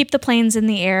 Keep the planes in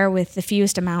the air with the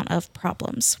fewest amount of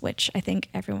problems, which I think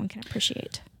everyone can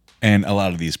appreciate. And a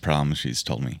lot of these problems, she's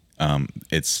told me,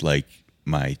 it's like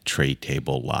my tray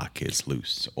table lock is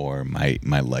loose or my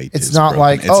light is It's not broken.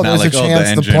 like, It's oh, not there's like, a chance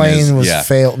the engine plane was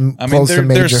close to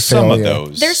major there's some failure. of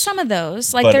those. There's some of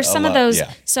those. Like But there's a some of lot, those.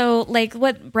 yeah. So like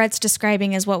what Brett's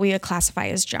describing is what we would classify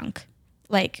as junk.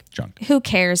 Like Junk. Who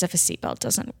cares if a seatbelt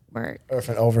doesn't work? Or if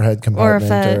an overhead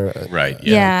compartment. Right.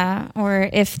 Yeah. Or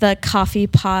if the coffee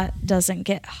pot doesn't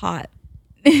get hot.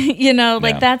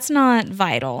 That's not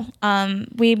vital.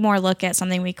 We more look at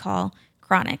something we call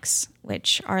chronics,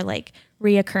 which are like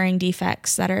reoccurring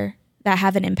defects that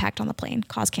have an impact on the plane,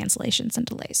 cause cancellations and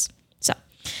delays. So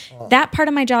that part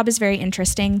of my job is very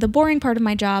interesting. The boring part of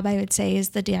my job, I would say, is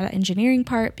the data engineering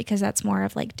part, because that's more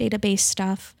of like database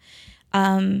stuff.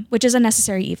 Which is a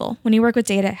necessary evil. When you work with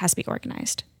data, it has to be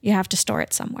organized. You have to store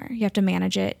it somewhere. You have to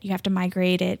manage it. You have to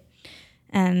migrate it.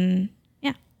 And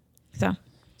yeah. So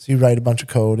you write a bunch of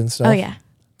code and stuff? Oh, yeah.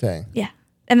 Dang. Yeah.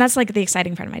 And that's like the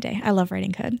exciting part of my day. I love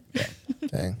writing code.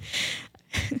 Dang.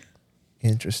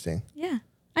 Interesting. Yeah,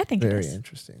 I think it Very is.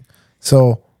 interesting.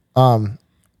 So,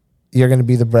 you're going to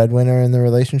be the breadwinner in the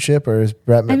relationship, or is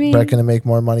Brett going to make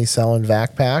more money selling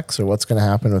vac packs, or what's going to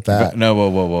happen with that? No,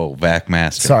 whoa. Vac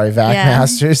Master. Sorry, vac Yeah.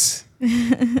 masters.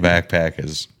 Backpack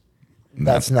is.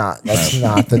 That's not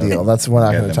the deal. That's we're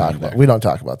not Get going to them talk out about. there. We don't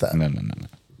talk about that. No.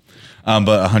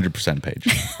 But 100% Paige.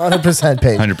 100%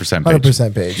 Paige. 100% Paige.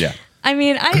 100% Paige. Yeah. I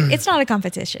mean, it's not a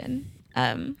competition.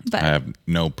 But I have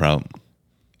no problem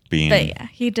being. But yeah,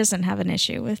 he doesn't have an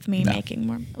issue with me making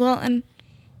more. Well, and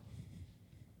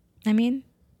I mean,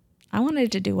 I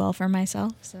wanted to do well for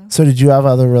myself. So did you have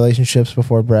other relationships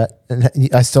before Brett? And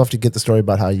I still have to get the story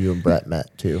about how you and Brett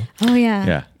met too. Oh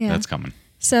yeah. Yeah, that's coming.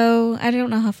 So I don't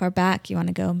know how far back you want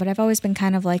to go, but I've always been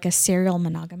kind of like a serial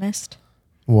monogamist.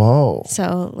 Whoa.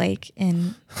 So like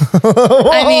in,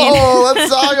 Oh, let's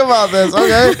talk about this.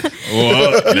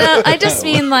 Okay. no, I just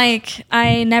mean like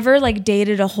I never like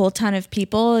dated a whole ton of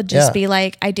people. It'd just be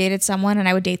like I dated someone and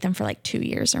I would date them for like 2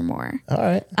 years or more. All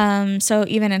right. So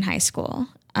even in high school,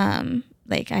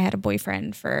 like I had a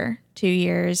boyfriend for 2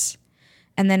 years,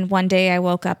 and then one day I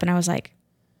woke up and I was like,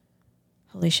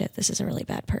 holy shit, this is a really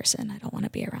bad person. I don't want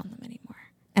to be around them anymore.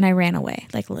 And I ran away,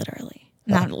 like literally.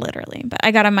 Not literally, but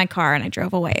I got in my car and I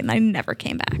drove away and I never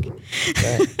came back.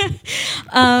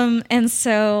 And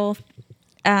so,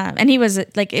 and he was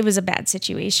like, it was a bad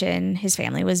situation. His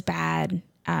family was bad.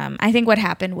 I think what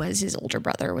happened was his older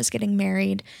brother was getting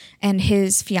married and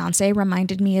his fiance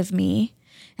reminded me of me.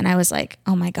 And I was like,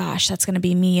 oh my gosh, that's going to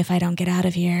be me if I don't get out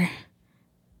of here.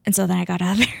 And so then I got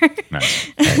out of there.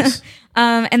 Nice.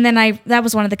 And then that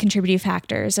was one of the contributing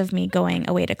factors of me going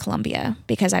away to Columbia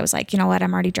because I was like, you know what,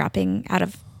 I'm already dropping out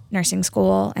of nursing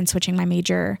school and switching my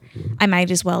major. I might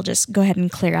as well just go ahead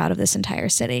and clear out of this entire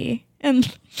city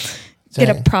and get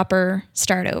a proper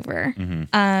start over. Mm-hmm.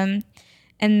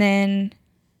 And then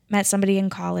met somebody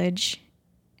in college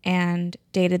and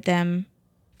dated them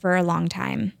for a long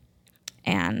time.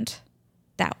 And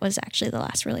that was actually the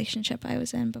last relationship I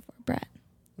was in before Brett.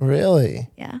 Really?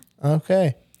 Yeah.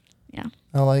 Okay. Yeah.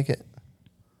 I like it.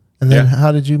 And then Yeah.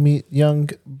 how did you meet young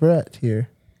Brett here?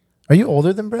 Are you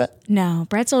older than Brett? No,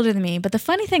 Brett's older than me. But the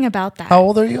funny thing about that, How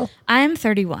old are you? I'm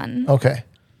 31. Okay.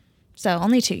 So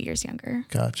only 2 years younger.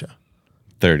 Gotcha.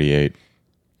 38.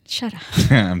 Shut up.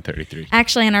 I'm 33.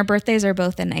 Actually, and our birthdays are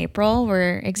both in April.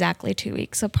 We're exactly 2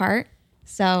 weeks apart.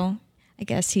 So I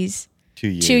guess he's 2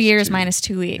 years. 2 years minus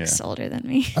 2 weeks Yeah. older than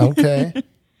me. Okay.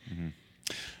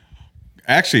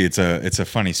 Actually, it's a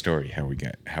funny story how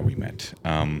we met.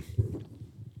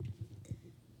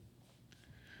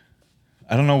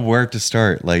 I don't know where to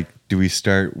start. Like, do we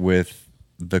start with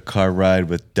the car ride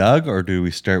with Doug, or do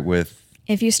we start with?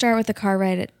 If you start with the car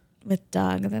ride with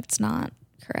Doug, that's not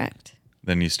correct.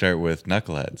 Then you start with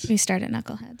Knuckleheads. We start at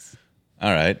Knuckleheads.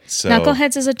 All right. So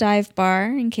Knuckleheads is a dive bar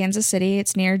in Kansas City.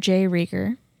 It's near J.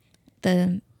 Rieger,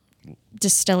 the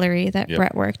distillery that Yep.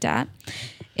 Brett worked at.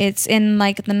 It's in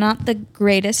like not the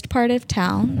greatest part of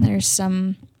town. There's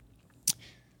some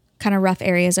kind of rough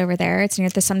areas over there. It's near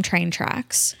some train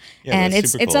tracks, Yeah, and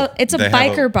that's super cool. it's a They have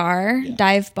biker bar,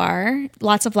 dive bar,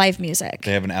 lots of live music.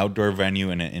 They have an outdoor venue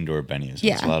and an indoor venue. So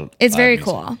Yeah, a lot of it's live very music.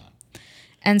 cool.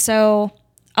 And so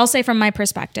I'll say from my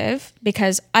perspective,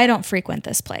 because I don't frequent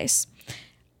this place,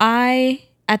 I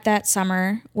at that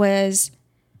summer was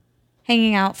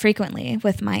hanging out frequently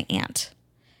with my aunt.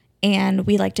 And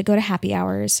we like to go to happy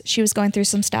hours. She was going through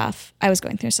some stuff. I was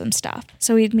going through some stuff.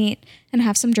 So we'd meet and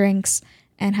have some drinks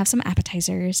and have some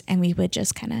appetizers, and we would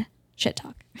just kind of shit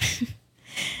talk.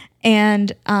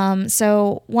 And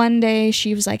so one day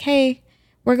she was like, hey,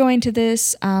 we're going to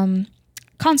this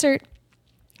concert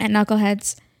at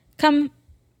Knuckleheads. Come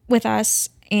with us,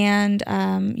 and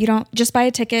you don't just buy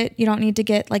a ticket. You don't need to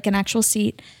get like an actual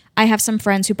seat. I have some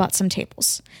friends who bought some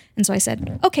tables. And so I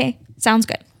said, okay, sounds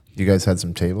good. You guys had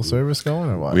some table service going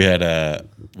or what?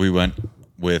 We went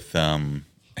with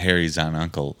Harry's aunt and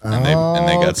uncle, and they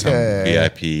got some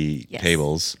VIP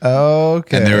tables.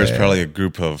 Okay. And there was probably a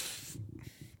group of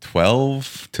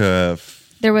 12 to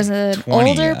There was an 20,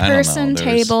 older I don't know. person There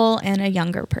was- table and a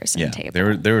younger person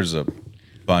table. there was a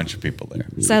bunch of people there.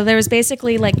 So there was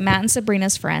basically like Matt and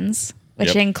Sabrina's friends, which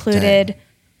Yep. included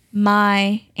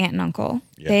my aunt and uncle.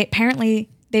 Yep. They apparently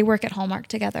they work at Hallmark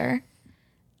together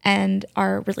and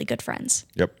are really good friends.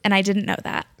 Yep. And I didn't know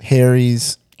that.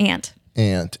 Harry's Aunt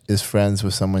aunt is friends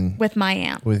with someone with my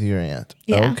aunt. with your aunt.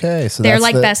 Yeah. Okay. So they're that's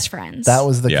like the- best friends. That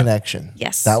was the Yeah. connection.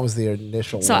 Yes. That was the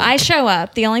initial So link. I show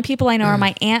up. The only people I know are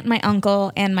my aunt, my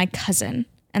uncle, and my cousin.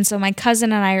 And so my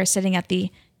cousin and I are sitting at the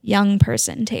young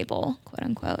person table, quote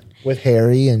unquote. with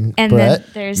Harry and And Brett.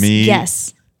 then there's Me,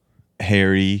 yes.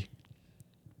 Harry's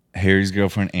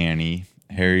girlfriend Annie,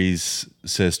 Harry's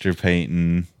sister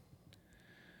Peyton,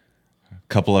 a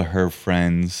couple of her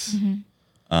friends.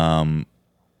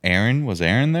 Aaron, was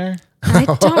Aaron there? I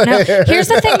don't know. Here's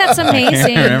the thing that's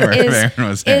amazing Remember if is, Aaron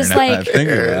was there or is not. like Think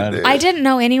about it. I didn't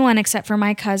know anyone except for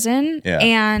my cousin, Yeah.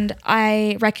 and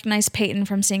I recognized Peyton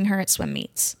from seeing her at swim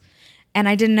meets, and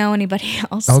I didn't know anybody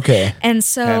else. Okay. And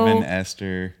so, Kevin,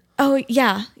 Esther, oh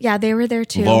yeah, they were there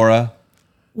too. Laura.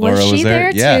 Was Laura she was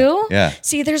there? Yeah, too? yeah.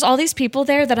 See, there's all these people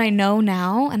there that I know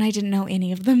now, and I didn't know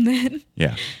any of them then.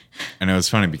 Yeah. And it was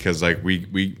funny because like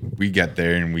we get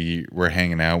there and we're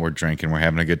hanging out, we're drinking, we're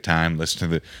having a good time,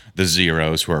 listening to the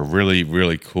Zeros, who are really,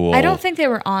 really cool. I don't think they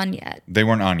were on yet. They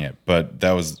weren't on yet, but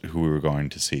that was who we were going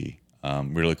to see.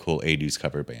 Really cool 80s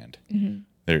cover band.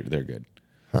 They're good.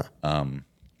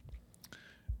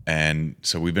 And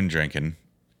so we've been drinking,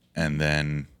 and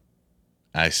then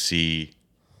I see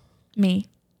Me,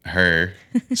 her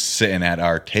sitting at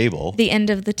our table, the end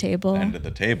of the table. end of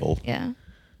the table. Yeah.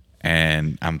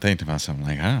 And I'm thinking about something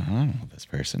like, I don't know this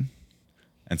person.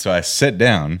 And so I sit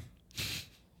down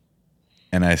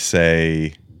and I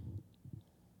say,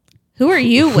 Who are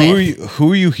you with?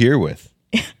 who are you here with?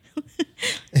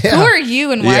 Who are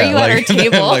you, and why are you at our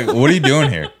table? Like, what are you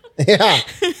doing here? Yeah.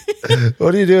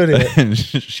 What are you doing here? And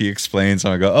she explains,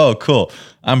 and I go, oh, cool.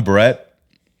 I'm Brett.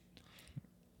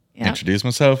 Yep. Introduce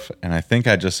myself, and I think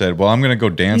I just said, well, I'm going to go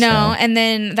dance now. No, and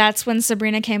then that's when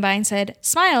Sabrina came by and said,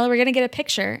 "Smile, we're gonna get a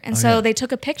picture." And so they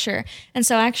took a picture. And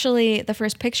so actually, the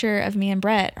first picture of me and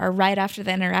Brett are right after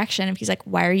the interaction. And he's like,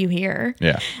 "Why are you here?"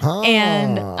 Yeah.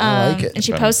 And I like it. and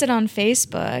she posted on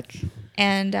Facebook,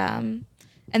 and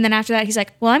then after that, he's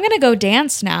like, "Well, I'm gonna go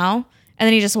dance now." And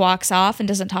then he just walks off and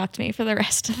doesn't talk to me for the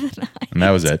rest of the night. And that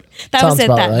was it. That was Sounds it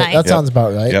about that right. night. That sounds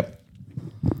about right. Yep.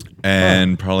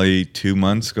 And probably 2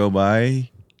 months go by,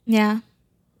 Yeah,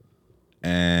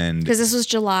 and because this was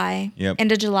July, Yep.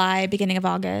 end of July, beginning of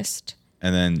August.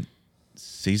 then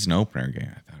season opener game,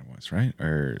 I thought it was, right?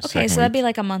 Or Okay, second so that'd week. be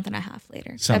like a month and a half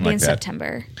later. Something That'd be like in that.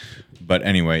 September. But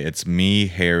anyway, it's me,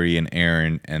 Harry, and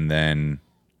Aaron, and then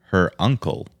her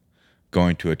uncle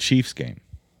going to a Chiefs game.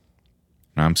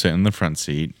 And I'm sitting in the front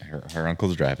seat. Her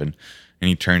uncle's driving, and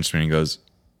he turns to me and he goes,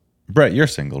 "Brett, you're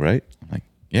single, right?" I'm like,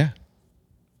 "Yeah."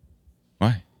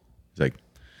 "Why?" He's like,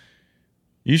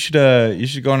 you should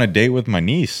go on a date with my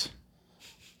niece."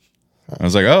 I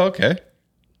was like, "Oh, okay."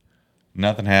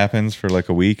 Nothing happens for like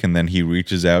a week, and then he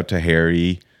reaches out to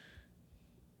Harry,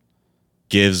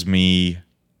 gives me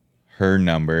her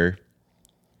number,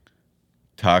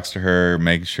 talks to her,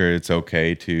 making sure it's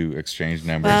okay to exchange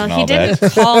numbers Well, and he all that.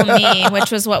 didn't call me,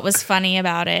 which was what was funny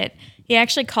about it. He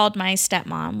actually called my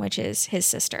stepmom, which is his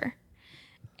sister,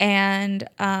 and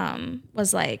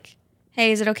was like,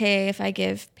 "Hey, is it okay if I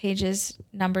give Paige's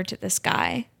number to this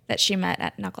guy that she met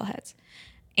at Knuckleheads?"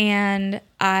 And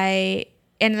I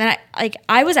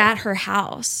was at her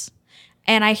house,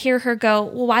 and I hear her go,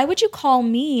 "Well, why would you call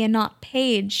me and not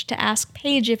Paige to ask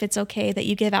Paige if it's okay that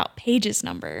you give out Paige's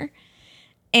number?"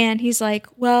 And he's like,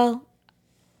 "Well,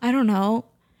 I don't know.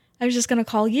 I was just going to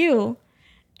call you."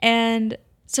 And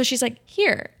so she's like,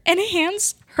 "Here," and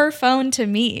hands her phone to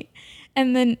me.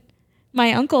 And then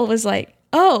my uncle was like,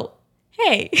 "Oh,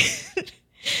 hey,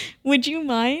 would you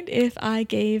mind if I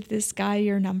gave this guy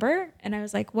your number?" And I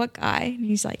was like, "What guy?" And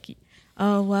he's like,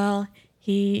 "Oh, well,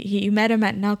 you met him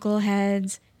at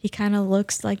Knuckleheads. He kind of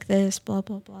looks like this, blah,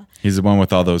 blah, blah." He's the one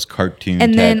with all those cartoon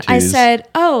And then I tattoos. said,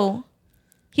 "Oh,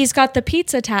 he's got the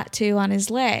pizza tattoo on his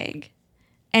leg."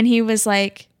 And he was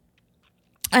like,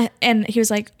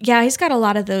 "Yeah, he's got a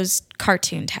lot of those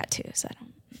cartoon tattoos.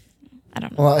 I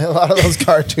don't know." Well, a lot of those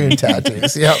cartoon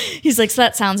tattoos. Yep. He's like, "So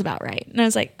that sounds about right." And I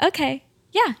was like, "Okay,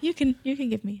 yeah, you can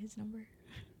give me his number,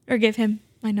 or give him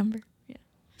my number." Yeah.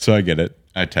 So I get it.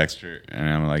 I text her and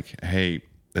I'm like, "Hey,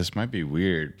 this might be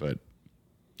weird, but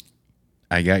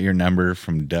I got your number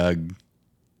from Doug.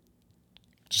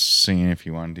 Just seeing if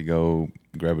you wanted to go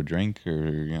grab a drink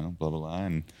or, blah, blah, blah."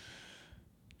 And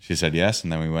she said yes.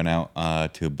 And then we went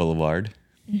out to Boulevard,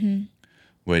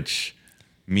 which,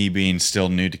 me being still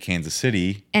new to Kansas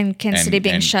City. And Kansas City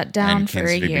being shut down for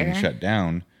Kansas a City year. being shut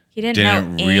down. He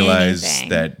didn't know realize anything.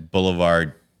 that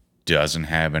Boulevard doesn't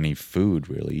have any food,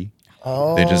 really.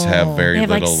 Oh. They just have very They have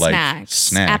little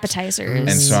snacks, appetizers.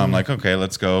 And so I'm like, okay,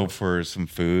 let's go for some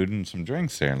food and some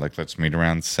drinks there. Like, let's meet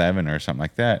around 7 or something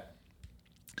like that.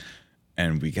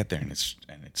 And we get there, and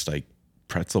it's like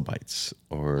pretzel bites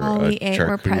or All a we ate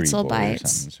were charcuterie pretzel board or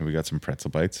bites. something. So we got some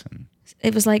pretzel bites, and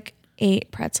It was like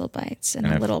 8 pretzel bites in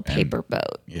And a if- little and- paper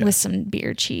boat yeah. with some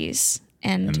beer cheese.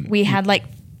 And we had like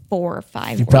 4 or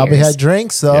 5 You probably beers. had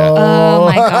drinks, though. Yeah. Oh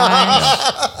my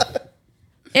gosh.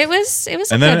 It was a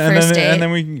and good first date. And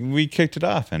then we kicked it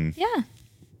off, and yeah.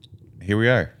 here we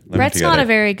are. Brett's together. not a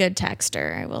very good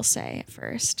texter, I will say, at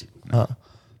first.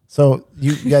 So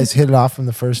you guys hit it off from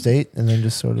the first date, and then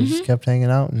just sort of just kept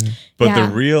hanging out. And But Yeah.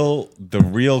 the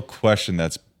real question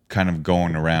that's kind of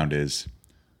going around is,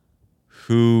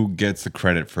 who gets the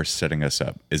credit for setting us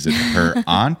up? Is it her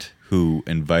aunt who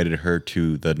invited her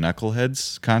to the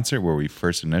Knuckleheads concert where we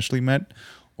first initially met,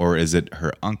 or is it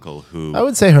her uncle who? I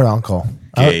would say her uncle.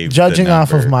 Gave the Judging off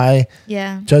of number. my,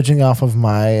 Yeah. judging off of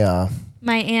my,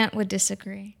 My aunt would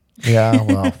disagree. yeah.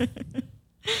 Well,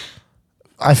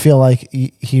 I feel like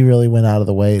he really went out of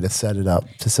the way to set up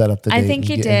the date. I think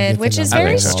he did, which is I very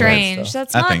think so. strange.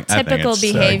 That's I not think typical it's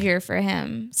behavior for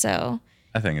him. So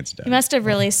I think it's done. he must have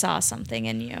really saw something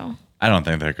in you. I don't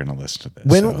think they're going to listen to this.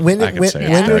 When so when I did, can when, say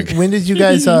when, it's did, when did you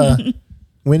guys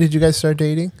when did you guys start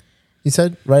dating? You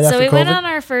said right So after we COVID. went on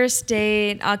our first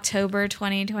date October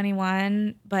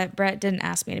 2021, but Brett didn't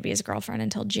ask me to be his girlfriend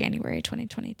until January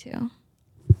 2022.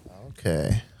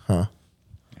 Okay. Huh.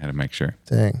 I had to make sure.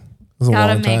 Dang. It was a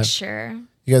Gotta long make time. sure.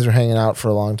 You guys were hanging out for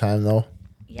a long time though.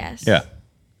 Yes. Yeah.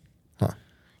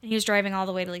 And he was driving all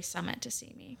the way to Lee Summit to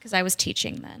see me because I was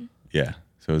teaching then. Yeah.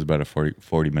 So it was about a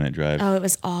 40 minute drive Oh, it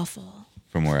was awful.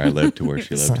 from where I lived to where It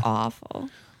she was lived. awful.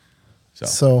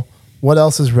 So what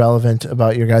else is relevant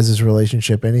about your guys'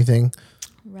 relationship? Anything?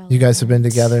 You guys have been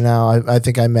together now. I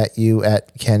think I met you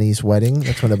at Kenny's wedding.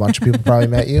 That's when a bunch of people probably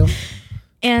met you.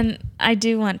 And I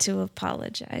do want to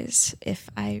apologize if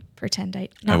I pretend I. I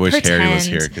Not wish pretend. Harry was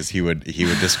here because he would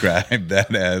describe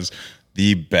that as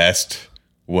the best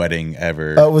wedding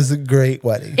ever. It was a great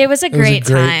wedding. It was a great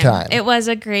time. time. It was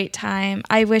a great time.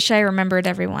 I wish I remembered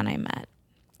everyone I met.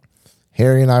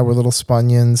 Harry and I were little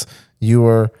spunions. You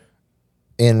were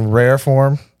in rare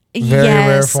form. Very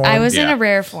rare Yes, form. I was in Yeah. a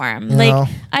rare form. You Like know?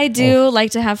 I do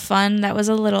like to have fun. That was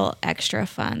a little extra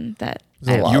fun. That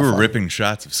a lot. you were fun. ripping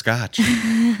shots of scotch.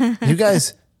 You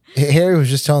guys, Harry was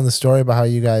just telling the story about how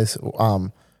you guys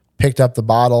picked up the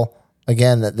bottle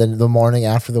again the morning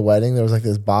after the wedding. There was like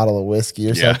this bottle of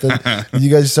whiskey or Yeah. something. You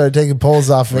guys started taking pulls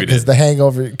off of it We because did. the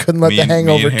hangover couldn't let Me the and- me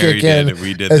hangover and Harry kick in did.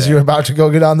 We did as that. you were about to go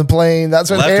get on the plane. That's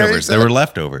what Harry Leftovers. said. There were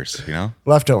leftovers, you know?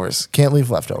 Leftovers. Can't leave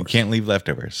leftovers. Can't leave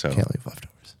leftovers. So Can't leave leftovers.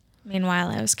 meanwhile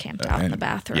I was camped out in the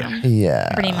bathroom. yeah.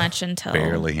 Yeah. Pretty much until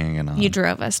barely hanging on. you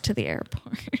drove us to the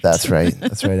airport. That's right.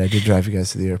 That's right. I did drive you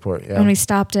guys to the airport. Yeah. When we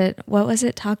stopped at what was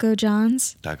it, Taco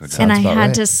John's? Taco John's. And I Sounds about had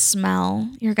right. to smell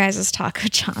your guys' Taco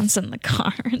John's in the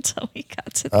car until we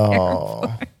got to the Oh.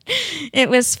 airport. It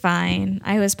was fine.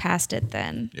 I was past it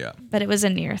then. Yeah. But it was a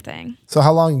near thing. So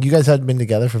how long? You guys hadn't been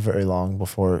together for very long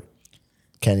before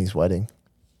Kenny's wedding.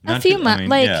 A Not few too- I months. mean,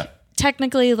 Like yeah.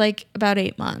 technically like about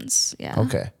 8 months. Yeah.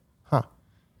 Okay. Huh.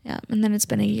 Yeah. And then it's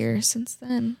been a year since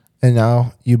then. And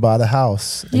now you bought a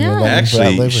house. And you're Yeah. letting Brad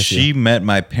Actually, live with she you. met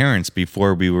my parents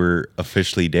before we were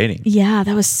officially dating. Yeah,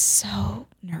 that was so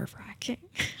nerve wracking.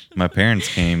 My parents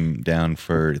came down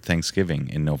for Thanksgiving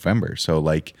in November. So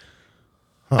like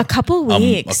A couple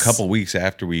weeks. a couple weeks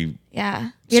after we Yeah.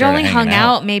 We'd started only hung hanging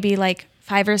out out. maybe like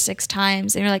 5 or 6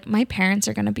 times. And you're like, my parents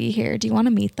are going to be here. Do you want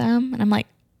to meet them? And I'm like,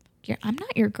 I'm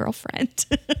not your girlfriend.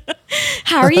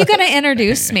 How are you going to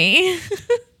introduce me?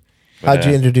 How'd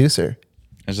you introduce her?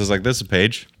 I was just like, this is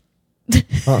Paige.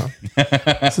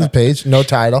 This is Paige. No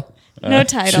title. No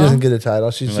She doesn't title. get a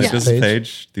title. She's I'm like, just this Paige. is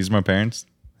Paige. These are my parents.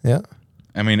 Yeah.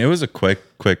 I mean, it was a quick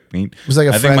meet. It was like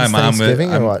a I think friend's Thanksgiving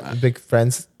or I'm- what? Big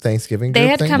friends Thanksgiving They group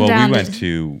had thing? come Well, down we to- went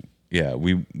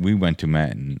to we went to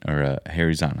Matt or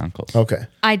Harry's aunt and uncle's. Okay.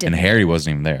 I did. And Harry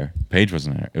wasn't even there. Paige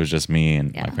wasn't there. It was just me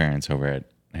and Yeah. my parents over at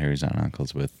Harry's aunt and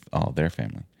uncle's with all their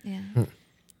family. Yeah.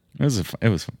 It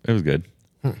was good.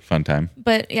 Fun time.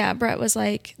 But yeah, Brett was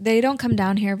like, they don't come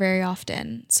down here very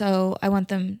often. So I want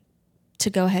them to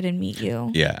go ahead and meet you.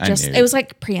 Yeah, I Just knew. it was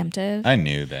like preemptive. I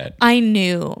knew that I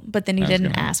knew, but then he I was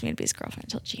didn't gonna- ask me to be his girlfriend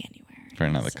until January. for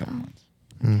another So, couple months.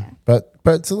 But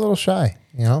it's a little shy,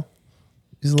 you know?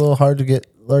 He's a little hard to get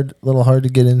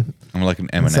in I'm like an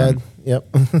inside. M&M.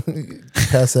 Yep.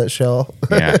 Past that shell.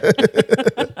 Yeah.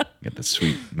 Get the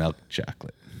sweet milk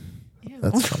chocolate.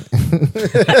 That's funny.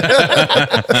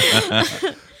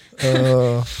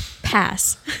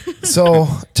 Pass. So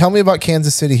tell me about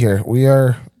Kansas City here.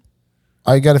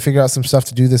 I got to figure out some stuff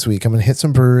to do this week. I'm going to hit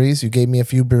some breweries. You gave me a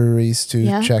few breweries to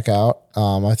Yeah. check out.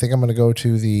 I think I'm going to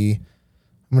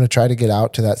I'm going to try to get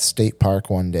out to that state park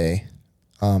one day.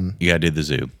 You gotta do the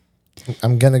zoo.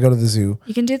 I'm going to go to the zoo.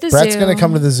 You can do the Brett's zoo. going to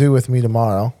come to the zoo with me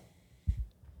tomorrow.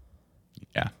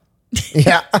 Yeah.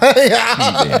 Yeah.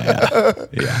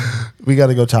 Yeah. We got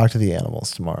to go talk to the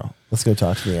animals tomorrow. Let's go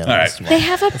talk to the animals right. tomorrow. They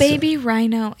have a baby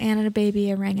rhino and a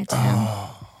baby orangutan.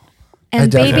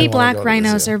 And definitely baby wanna black go to the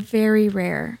rhinos zoo. are very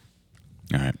rare.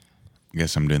 All right. I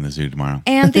guess I'm doing the zoo tomorrow.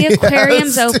 And the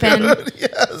aquarium's open.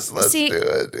 Yes, let's See, do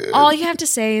it, dude. all you have to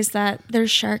say is that there's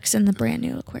sharks in the brand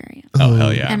new aquarium. Oh,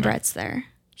 hell yeah. And man. Brett's there.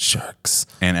 Sharks.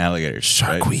 And alligators.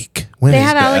 Shark right? Week. When They is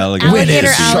have that? alligator- alligator When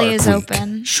is alley Shark is Week?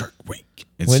 open. Shark Week.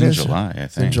 It's When in is it? July, I think.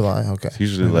 It's in July. Okay. It's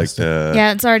usually like the.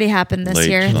 Yeah, it's already happened this late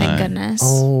year, July. thank goodness.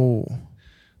 Oh,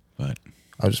 But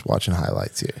I was just watching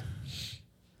highlights here.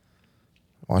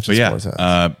 Watching yeah, sports.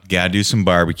 Highlights. gotta do some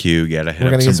barbecue. Gotta hit We're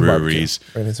up gonna some get some barbecue. breweries.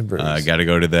 We're gonna get some breweries. Gotta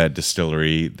go to that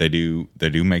distillery. They do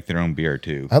make their own beer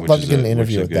too. I'd which love to is get an which is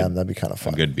interview a with good- them. That'd be kind of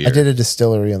fun. good beer. I did a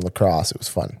distillery in La Crosse. It was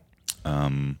fun.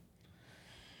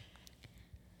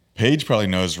 Paige probably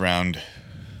knows around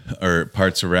or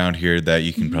parts around here that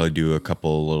you can probably do a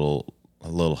couple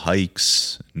little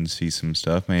hikes and see some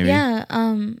stuff. Maybe. Yeah,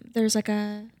 there's like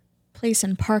a place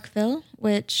in Parkville,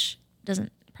 which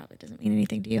probably doesn't mean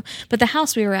anything to you, but the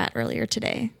house we were at earlier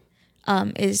today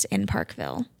is in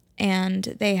Parkville,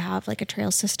 and they have like a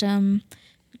trail system.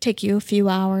 It'll take you a few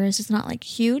hours. It's not like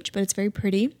huge, but it's very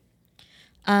pretty.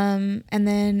 And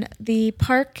then the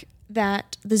park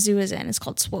that the zoo is in is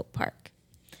called Swope Park,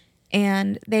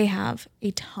 and they have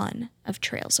a ton of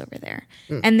trails over there,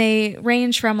 and they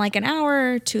range from like an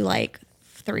hour to like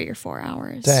 3 or 4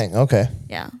 hours. Dang. Okay.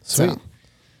 Yeah. Sweet. So,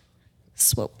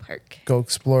 Swope Park. Go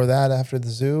explore that after the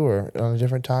zoo or on a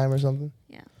different time or something.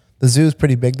 Yeah. The zoo is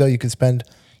pretty big though. You could spend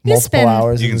You multiple spend-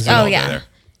 hours You in can the zoo. spend Oh all day yeah. there.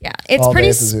 Yeah. It's All day pretty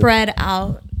at the zoo. spread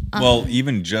out. Well,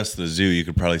 even just the zoo, you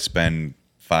could probably spend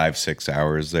 5-6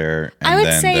 hours there. And I would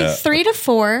then say the- 3 to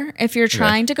 4 if you're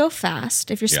trying to go fast,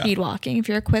 if you're Yeah. speed walking, if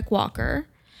you're a quick walker.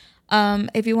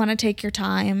 If you want to take your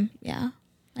time,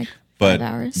 like But 5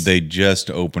 hours. they just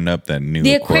opened up that new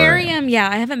The aquarium,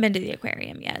 I haven't been to the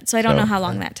aquarium yet, so I don't So- know how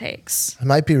long that takes. It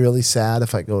might be really sad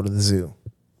if I go to the zoo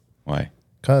Why?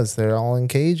 because they're all in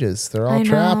cages. They're all I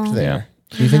trapped know. there.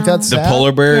 Do you think that's The sad?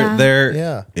 polar bear Yeah.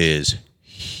 there is Yeah.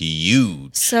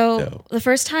 huge. So though. the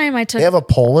first time I took, They have a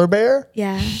polar bear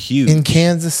Huge. in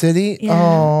Kansas City. yeah,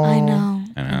 Oh, I know.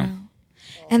 I know.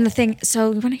 And the thing,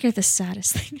 so you want to hear the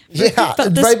saddest thing? Yeah,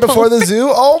 about this right before polar- the zoo.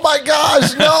 Oh my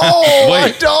gosh, no, I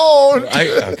Wait. don't.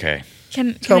 Okay.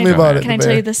 Tell me about it, Can I the tell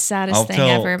bear. you the saddest I'll thing tell-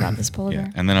 ever about this polar Yeah,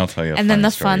 bear? and then I'll tell you. And then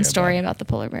the fun story about the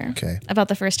polar bear. Okay. About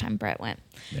the first time Brett went.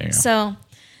 There you go. So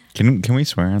Can we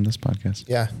swear on this podcast?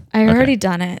 Yeah, I already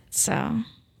done it. So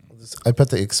I put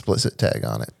the explicit tag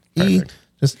on it. Perfect.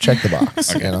 Just check the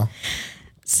box. You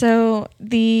know,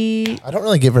 the I don't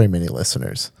really get very many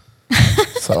listeners.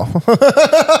 So, for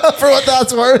what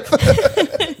that's worth.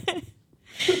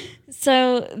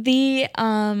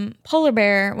 polar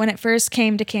bear, when it first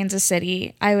came to Kansas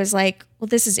City, I was like, well,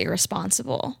 this is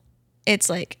irresponsible. It's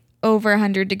like over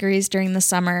 100 degrees during the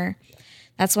summer.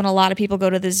 That's when a lot of people go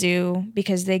to the zoo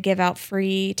because they give out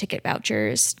free ticket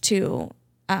vouchers to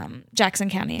Jackson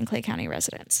County and Clay County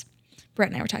residents. Brett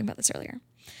and I were talking about this earlier.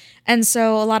 And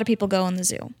so a lot of people go in the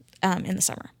zoo in the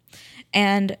summer.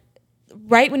 And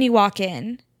right when you walk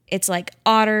in, it's like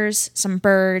otters, some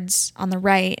birds on the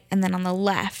right, and then on the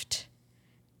left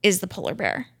is the polar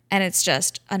bear. And it's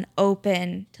just an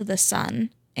open to the sun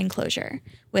enclosure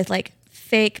with like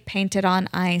fake painted on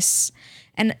ice.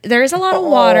 And there is a lot of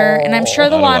water, and I'm sure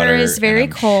the water is very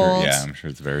cold. Yeah, I'm sure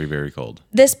it's very, very cold.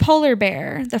 This polar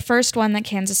bear, the first one that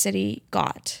Kansas City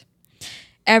got,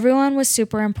 everyone was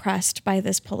super impressed by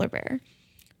this polar bear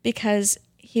because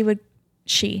she would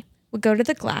go to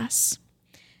the glass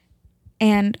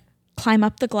and climb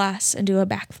up the glass and do a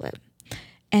backflip.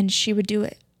 And she would do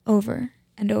it over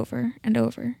and over and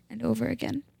over and over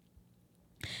again.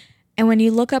 And when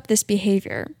you look up this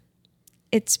behavior,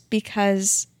 it's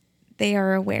because they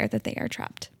are aware that they are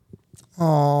trapped.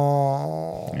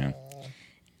 Oh, Yeah.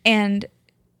 And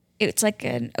it's like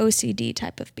an OCD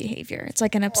type of behavior. It's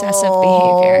like an obsessive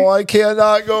behavior. I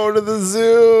cannot go to the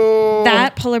zoo.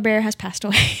 That polar bear has passed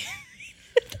away.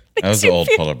 That was the old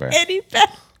polar bear. Any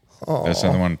better? This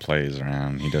other one plays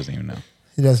around. He doesn't even know.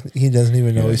 He doesn't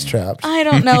even know he's trapped. I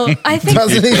don't know. I think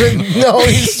Doesn't even know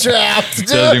he's trapped.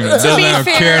 Doesn't be have a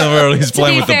fair- care in the world. He's to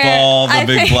playing be with the fair, ball, the I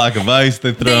big think block of ice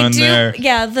they throw they in do. there.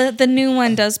 Yeah, the new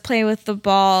one does play with the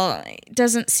ball.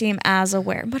 Doesn't seem as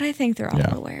aware, but I think they're all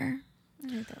Yeah. aware. I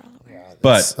think they're all aware.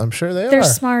 But I'm sure they They're are.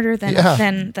 smarter than Yeah.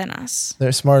 than us.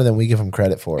 They're smarter than we give them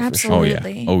credit for sure.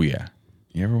 Absolutely. oh yeah.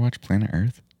 You ever watch Planet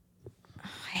Earth?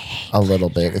 A little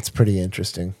bit. It's pretty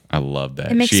interesting. I love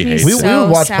that. It makes She me hates We it So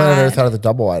would watch Planet sad. Earth out of the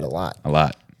double wide a lot. a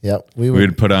lot. Yep. We We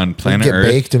would put on Planet get Earth.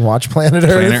 baked and watch Planet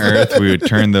Earth. Planet Earth. We would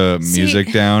turn the music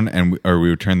See- down, or we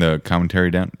would turn the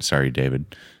commentary down. Sorry,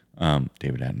 David.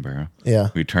 David Attenborough. Yeah.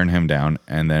 We'd turn him down,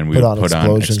 and then we Put would on put on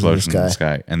Explosions in the Explosion in the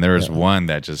Sky. And there was one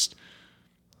that just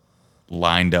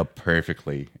lined up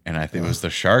perfectly, and I think it was the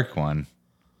shark one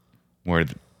where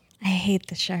I hate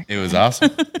the shark. it was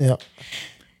awesome. Yeah.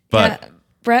 But Yeah,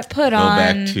 Brett put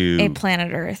back on to- a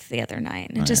Planet Earth the other night,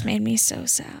 and it just made me so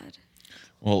sad.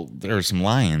 well, there were some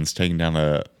lions taking down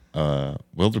a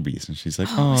wildebeest, and she's like,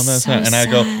 "Oh, that's so not." And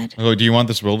sad. I go, "Do you want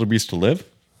this wildebeest to live?"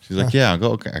 She's like, "Yeah." I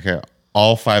go, "Okay."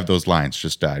 All 5 of those lions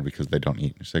just died because they don't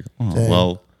eat. She's like, "Oh,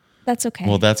 Dang. That's okay.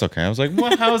 well, that's okay." I was like,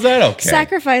 "Well, how is that okay?"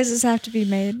 Sacrifices have to be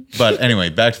made. But anyway,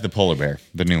 back to the polar bear,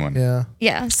 the new one. Yeah.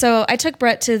 Yeah, so I took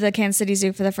Brett to the Kansas City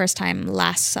Zoo for the first time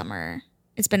last summer.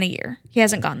 It's been a year. He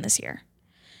hasn't gone this year.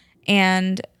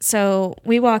 And so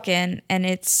we walk in, and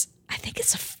I think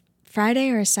it's a Friday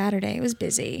or a Saturday. It was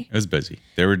busy. It was busy.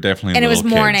 There were definitely And it was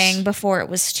little morning kids. before it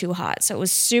was too hot. So it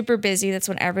was super busy. That's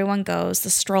when everyone goes. The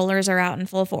strollers are out in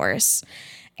full force.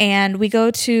 And we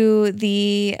go to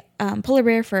the polar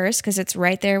bear first because it's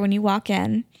right there when you walk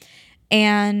in.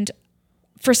 And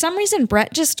for some reason,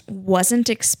 Brett just wasn't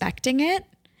expecting it,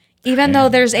 even though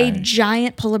there's a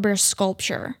giant polar bear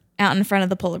sculpture out in front of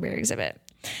the polar bear exhibit.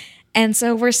 And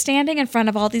so we're standing in front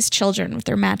of all these children with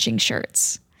their matching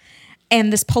shirts.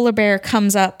 And this polar bear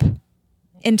comes up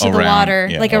into the water,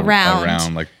 yeah, like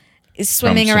around, like is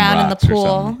swimming some around in the rocks or pool.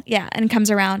 something. Yeah, and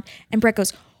comes around. And Brett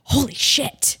goes, "Holy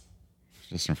shit."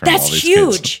 just in front That's of all these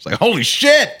huge. kids. It's like, holy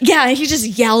shit! Yeah, he just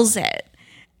yells it.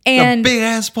 A And big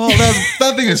ass ball.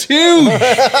 That thing is huge.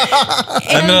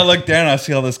 And then I look down, and I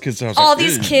see all those kids. And I was all like,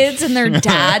 these "Ew." kids and their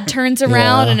dad turns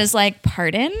around Yeah. and is like,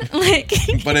 "Pardon?" Like,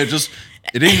 But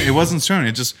it wasn't swimming.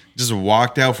 It just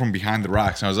walked out from behind the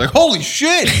rocks, and I was like, holy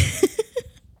shit!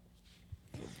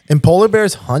 And polar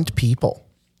bears hunt people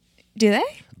do they?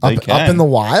 They up in the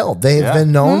wild. They've Yeah.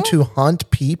 been known to hunt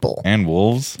people. And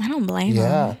wolves. I don't blame Yeah.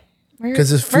 them. We're, 'Cause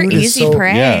his we're food is easy so-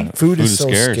 prey. Yeah, Food is so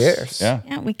scarce. Yeah,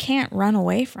 Yeah, we can't run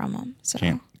away from them. So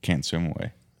can't swim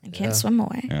away. and can't swim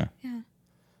away. Yeah.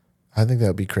 I think that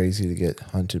would be crazy to get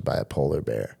hunted by a polar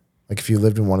bear. Like if you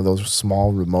lived in one of those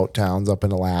small remote towns up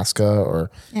in Alaska or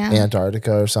Yeah.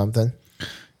 Antarctica or something.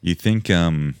 You think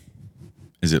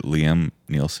is it Liam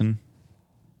Nielsen,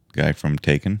 guy from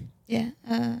Taken? Yeah.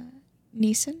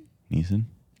 Neeson? Neeson?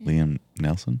 Liam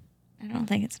Nelson? I don't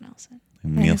think it's Nelson.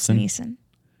 Liam I think it's Nielsen? Neeson.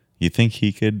 You think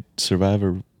he could survive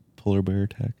a polar bear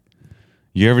attack?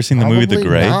 You ever seen the movie The Probably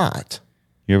Gray? not.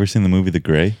 You ever seen the movie The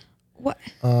Gray? What?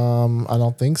 I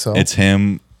don't think so. It's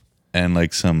him and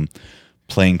like some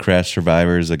plane crash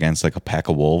survivors against like a pack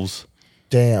of wolves.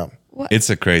 Damn. It's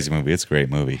a crazy movie. It's a great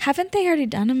movie. Haven't they already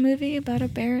done a movie about a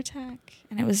bear attack?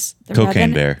 And it was the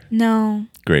Cocaine Revenant? Bear. No.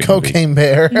 Great movie. Cocaine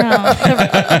bear. No.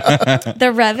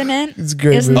 The Revenant. It's a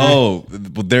great Isn't movie. that- Oh,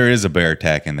 well, there is a bear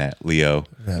attack in that, Leo.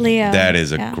 Leo. That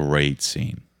is a Yeah. great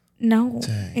scene. No.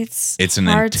 It's It's an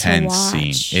hard intense to scene.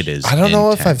 watch. It is. I don't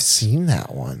know if I've intense. seen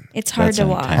that one. It's hard That's to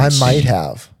watch. I intense. might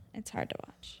have. It's hard to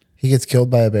watch. He gets killed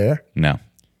by a bear. No,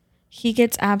 He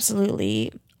gets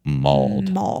absolutely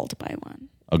mauled by one.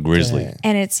 a grizzly. Dang.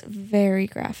 And it's very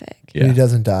graphic. Yeah, He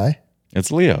doesn't die.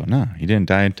 it's Leo. No, he didn't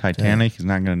die in Titanic. He's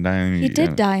not going to die. He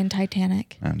did die in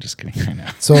Titanic. I'm just kidding right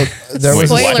now. So there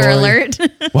was a Spoiler story- alert.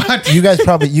 What? You guys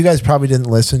probably didn't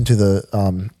listen to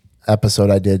the episode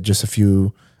I did just a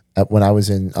few when I was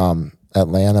in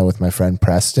Atlanta with my friend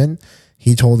Preston.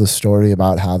 He told a story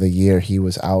about how the year he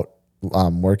was out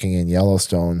working in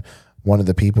Yellowstone, one of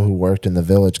the people who worked in the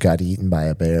village got eaten by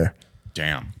a bear.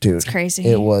 Damn. Dude, It's crazy.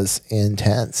 It was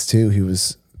intense too. He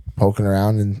was poking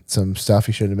around in some stuff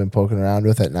he shouldn't have been poking around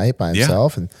with at night by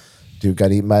himself, and dude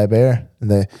got eaten by a bear.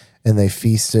 And they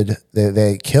feasted.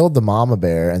 They killed the mama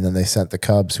bear, and then they sent the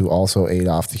cubs, who also ate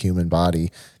off the human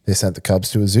body. They sent the cubs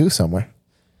to a zoo somewhere.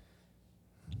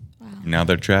 Now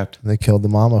they're trapped. And they killed the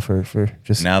mama for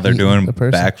just Now they're eating doing the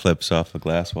person. backflips off a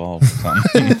glass wall. Or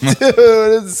something. Dude,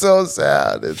 it's so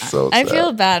sad. It's so I sad.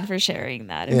 feel bad for sharing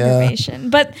that Yeah.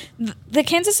 information. But the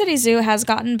Kansas City Zoo has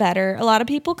gotten better. A lot of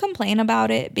people complain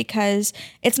about it because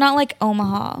it's not like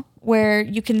Omaha where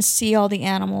you can see all the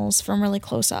animals from really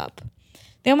close up.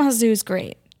 The Omaha Zoo is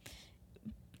great.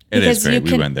 It is Because great. you We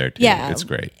can- went there too. yeah. It's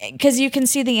great. Because you can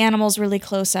see the animals really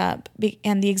close up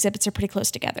and the exhibits are pretty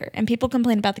close together. And people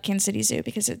complain about the Kansas City Zoo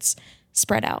because it's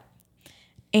spread out.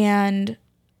 And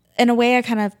in a way, I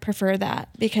kind of prefer that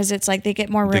because it's like they get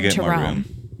more room They get to more roam. room.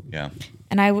 Yeah.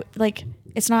 And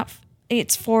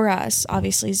it's for us.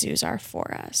 Obviously, zoos are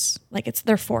for us. Like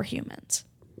they're for humans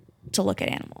to look at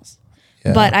animals.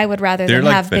 Yeah. But I would rather They're them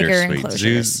like have bigger bittersweet.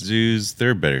 enclosures. Zoos,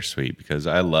 they're bittersweet because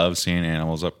I love seeing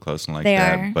animals up close and like They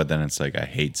that. are. But then it's like I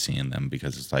hate seeing them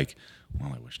because it's like,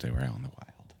 well, I wish they were out in the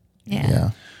wild. Yeah. Yeah.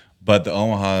 But the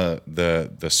Omaha,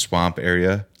 the swamp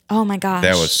area, Oh my gosh.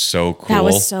 that was so cool. That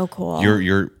was so cool.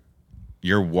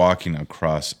 You're walking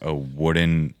across a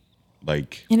wooden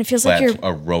like And it feels like you're-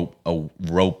 a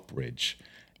rope bridge,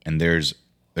 and there's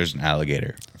an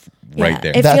alligator Yeah, right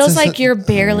there. It That's feels a- like you're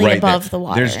barely Right above there. the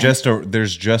water. There's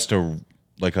just a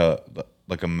like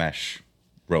a mesh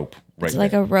rope right It's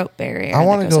like there. a rope barrier. I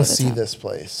want to that goes go over the see top. this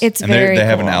place. It's And very they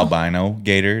have cool. an albino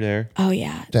gator there. Oh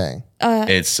yeah. Dang.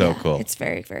 It's so Yeah, cool. It's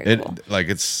very, very It cool. like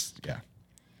it's yeah,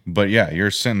 but yeah,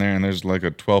 you're sitting there and there's like a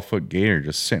 12-foot gator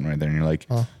just sitting right there, and you're like,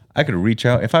 I could reach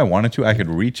out if I wanted to. I could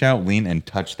reach out, lean, and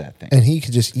touch that thing. And he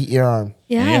could just eat your arm,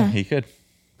 Yeah. He could.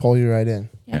 pull you right in.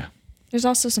 Yeah, There's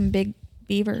also some big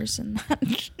beavers in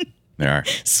that there are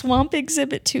swamp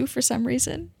exhibit too for some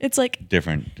reason. It's like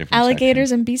different alligators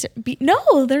sections. and bees.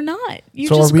 No, they're not. You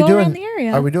So just are we go doing? around the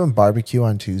area. Are we doing barbecue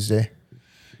on Tuesday?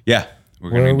 Yeah,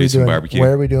 we're Where gonna are we do some doing barbecue.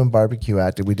 Where are we doing barbecue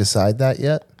at? Did we decide that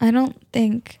yet? I don't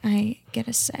think I get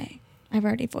a say. I've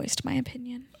already voiced my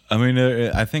opinion. I mean,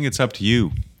 I think it's up to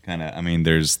you. Kind of. I mean,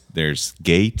 there's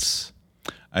Gates.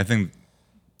 I think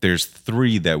there's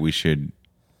 3 that we should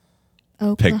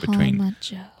pick between Oklahoma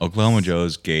Joe. Oklahoma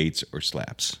Joe's, Gates, or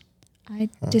Slaps. I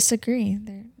disagree.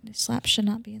 The slaps should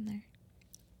not be in there.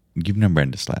 You've never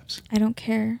been to Slaps. I don't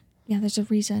care. Yeah, there's a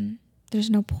reason. There's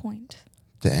no point.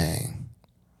 Dang.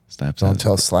 Slaps. Don't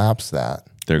tell Slaps that.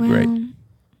 They're Well, great.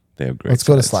 They have great. Let's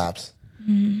go to sides.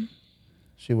 Slaps.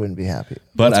 She wouldn't be happy.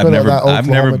 But Let's I've go to never, that I've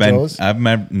never Oklahoma been, Joe's.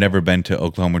 I've never been to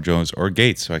Oklahoma Joe's or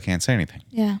Gates, so I can't say anything.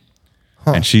 Yeah.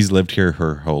 And she's lived here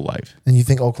her whole life. And you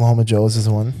think Oklahoma Joe's is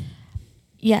the one?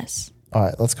 Yes. All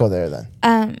right, let's go there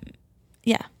then.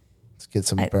 Yeah. Let's get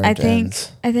some burnt I think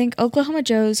ends. Oklahoma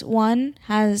Joe's one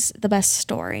has the best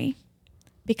story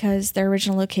because their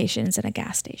original location is in a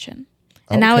gas station.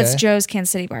 And now it's Okay. Joe's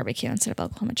Kansas City Barbecue instead of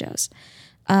Oklahoma Joe's.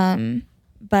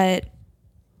 But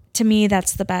to me,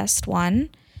 that's the best one.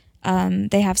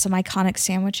 They have some iconic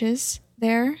sandwiches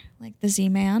there, like the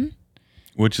Z-Man.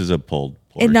 Which is a pulled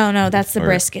pork. No, that's the Or-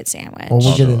 brisket sandwich. Well,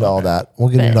 we'll get Also, into all okay. that. We'll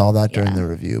get But, into all that during yeah. the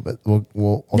review, but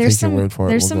we'll There's take your word for it.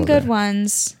 There's We'll some go good there.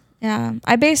 ones. Yeah,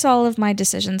 I base all of my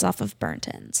decisions off of burnt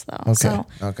ends, though. Okay. So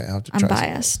Okay. I'll have to I'm try some.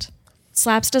 biased.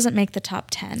 Slaps doesn't make the top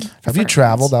 10. for Have you burnt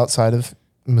traveled ends. outside of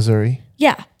Missouri?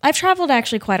 Yeah, I've traveled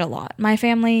actually quite a lot. My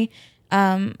family,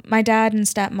 my dad and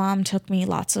stepmom took me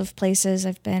lots of places.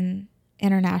 I've been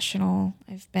international.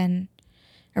 I've been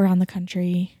around the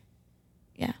country.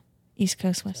 Yeah, East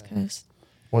Coast, West Coast.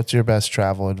 What's your best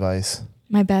travel advice?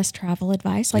 My best travel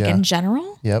advice, like Yeah. in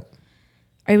general, Yep.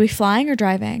 are we flying or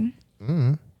driving?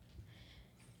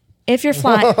 If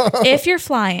you're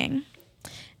flying,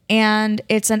 and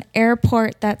it's an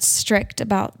airport that's strict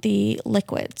about the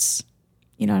liquids,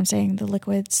 you know what I'm saying? The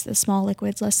liquids, the small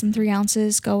liquids, less than 3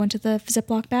 ounces, go into the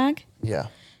Ziploc bag. Yeah.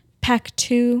 Pack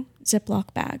 2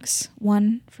 Ziploc bags,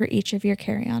 1 for each of your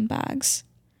carry-on bags,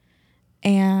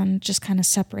 and just kind of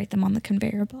separate them on the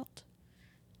conveyor belt.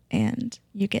 And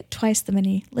you get twice the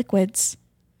many liquids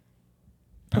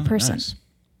per person. Nice.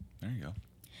 There you go.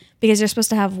 Because you're supposed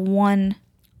to have one,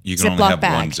 You can only Ziploc have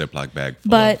bag. one Ziploc bag full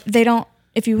but of- they don't,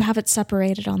 if you have it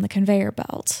separated on the conveyor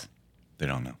belt, they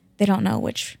don't know. they don't know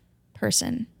which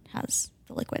person has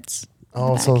the liquids. in the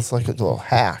Oh, so bag. it's like a little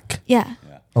hack, Yeah.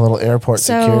 a little airport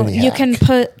So security you hack. can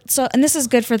put and this is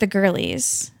good for the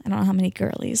girlies. I don't know how many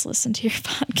girlies listen to your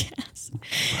podcast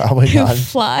Probably who none.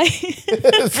 fly.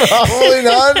 Probably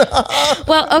none.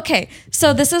 Well, okay.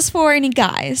 So this is for any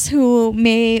guys who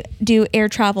may do air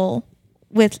travel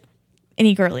with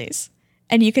any girlies,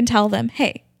 and you can tell them,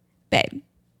 "Hey, babe,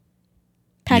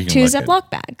 pack You can 2 look at- Ziploc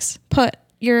bags. Put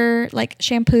your like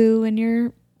shampoo and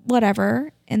your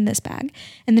whatever in this bag,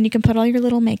 and then you can put all your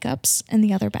little makeups in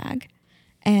the other bag,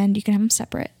 and you can have them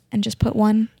separate, and just put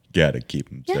one Gotta keep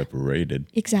them Yeah. separated.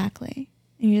 exactly."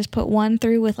 And you just put one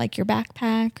through with like your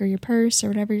backpack or your purse or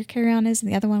whatever your carry-on is,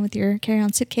 and the other one with your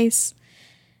carry-on suitcase,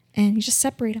 and you just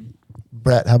separate them.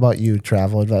 Brett, how about you?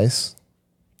 Travel advice?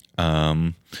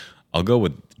 I'll go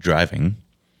with driving.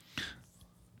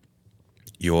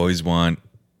 You always want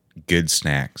good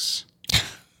snacks,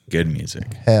 good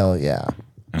music. Hell yeah.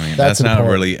 I mean, That's that's not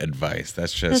important. really advice.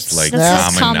 That's just like that's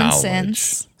common common knowledge.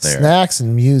 sense. There. Snacks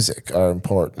and music are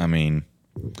important. I mean,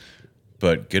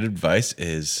 but good advice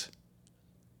is,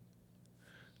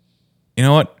 you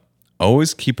know what?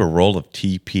 Always keep a roll of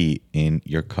TP in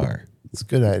your car, It's a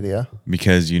good idea.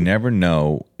 because you never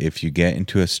know if you get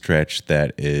into a stretch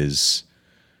that is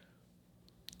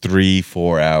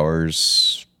 3-4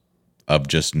 hours of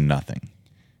just nothing.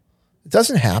 It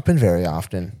doesn't happen very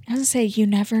often. I was gonna say you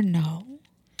never know.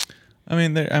 Maybe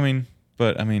Maybe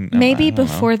I don't know.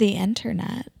 before the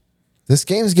internet. This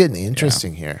game's getting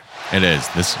interesting here. It is.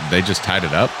 They just tied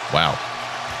it up. Wow.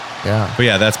 Yeah. But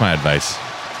yeah, that's my advice.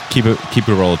 Keep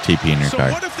a roll of TP in your So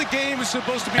car. what if the game was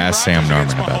supposed to be Ask Sam Rodgers Norman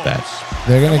against about that. Mahomes.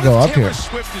 They're gonna What go if up Taylor here.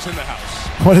 Swift is in the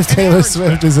house? What if And Taylor Aaron's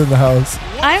Swift back? is in the house?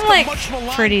 What I'm if the like much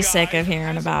maligned pretty guy sick of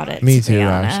hearing about it. Me to be too,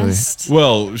 actually. honest.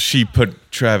 Well, she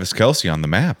put Travis Kelce on the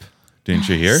map. Didn't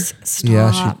you hear?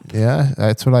 Stop. Yeah,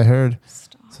 that's what I heard.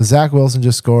 So Zach Wilson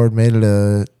just scored, made it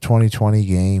a 2020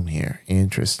 game here.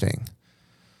 Interesting.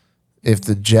 If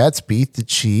the Jets beat the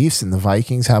Chiefs and the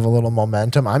Vikings have a little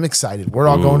momentum, I'm excited. We're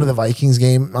all going to the Vikings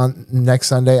game on next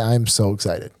Sunday. I'm so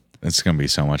excited. It's going to be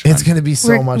so much fun. It's going to be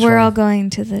so much We're fun. all going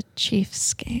to the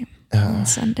Chiefs game on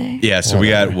Sunday. Yeah, so we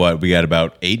got what? We got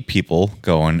about 8 people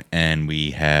going, and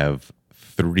we have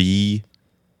 3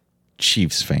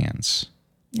 Chiefs fans,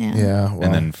 Yeah. Yeah, well,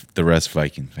 and then the rest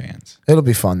Viking fans, it'll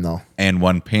be fun though. and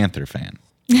 1 Panther fan.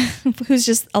 Who's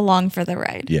just along for the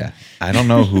ride. Yeah, I don't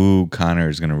know who Connor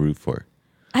is going to root for.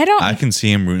 I can see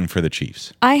him rooting for the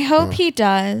Chiefs I hope he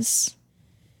does.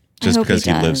 just hope because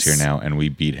he lives does. here now, and we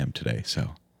beat him today.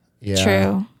 So, Yeah,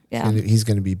 True. Yeah. He's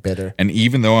going to be bitter. and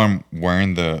even though I'm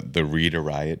wearing the Rita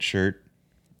Riot shirt,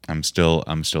 I'm still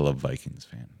a Vikings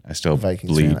fan. I still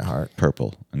Vikings bleed fan at heart.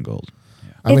 purple and gold.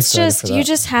 I'm It's excited just for that. you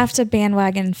just have to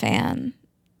bandwagon fan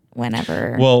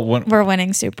whenever Well, when- we're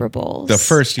winning Super Bowls. The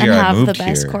first and year I have moved the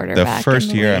best here, the quarterback first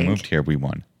in the year I league. moved here, we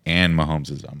won, and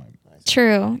Mahomes is on my.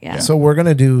 True. Yeah. So we're going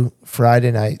to do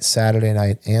Friday night, Saturday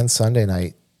night, and Sunday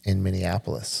night in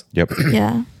Minneapolis. Yep.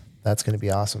 Yeah. That's going to be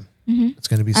awesome. It's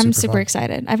going to be I'm super fun.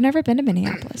 excited. I've never been to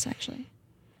Minneapolis actually.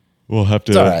 We'll have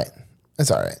to. It's all right.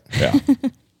 It's all right. Yeah.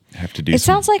 Have to do. It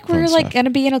some sounds like fun we're like stuff. going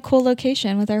to be in a cool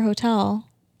location with our hotel,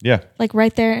 Yeah. like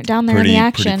right there, down there in Pretty the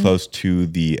action. pretty close to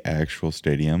the actual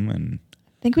stadium, and I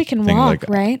think we can I think walk, like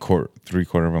right?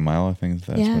 3/4 of a mile. I think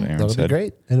that's Yeah. what Aaron That'll said. be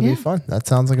great. It'll Yeah. be fun. That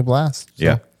sounds like a blast. So,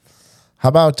 Yeah. How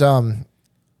about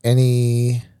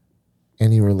any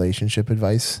relationship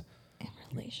advice?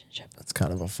 Relationship. That's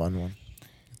kind of a fun one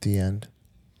at the end.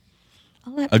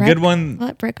 I'll let A Brett- good one. I'll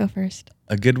let Brett go first.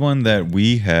 A good one that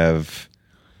we have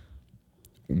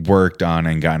worked on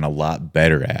and gotten a lot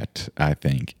better at, I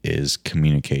think, is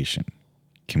communication.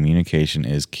 Communication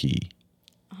is key.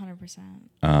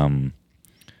 100%.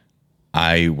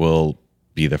 I will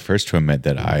be the first to admit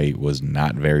that I was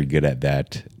not very good at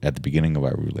that at the beginning of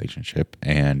our relationship,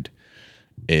 and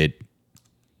I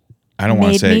don't want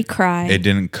to Made say me cry it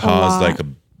didn't a cause like lot. a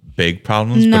big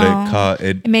problems, No. but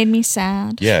it It made me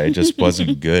sad. yeah, it just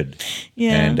wasn't good.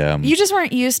 Yeah. And you just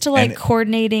weren't used to like and-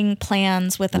 coordinating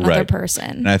plans with another Right. person.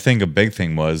 And I think a big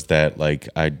thing was that like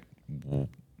I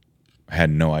had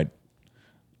an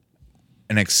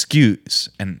excuse,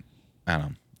 and I don't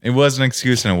know. It was an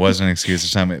excuse and it wasn't an excuse or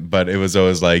something, but it was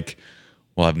always like,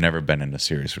 well, I've never been in a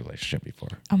serious relationship before.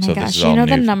 Oh my So this gosh. is You all know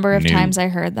the new- number of new- times I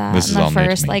heard that this in is all the new to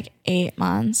first me. like 8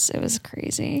 months. It was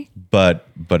crazy. But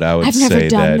I would I've never say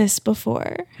done that this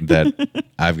before. that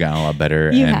I've gotten a lot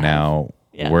better, You and have. now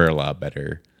Yeah. we're a lot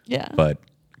better. Yeah. But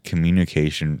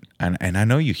communication, and I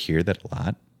know you hear that a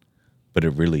lot, but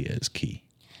it really is key.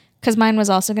 Because mine was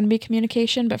also going to be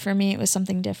communication, but for me, it was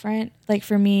something different. Like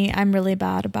for me, I'm really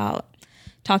bad about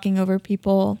talking over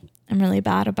people. I'm really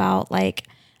bad about like,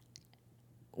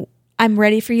 I'm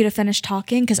ready for you to finish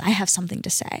talking because I have something to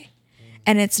say.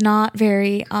 And it's not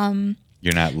very,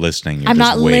 You're not listening. You're I'm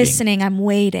just not waiting. listening, I'm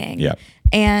waiting. Yeah.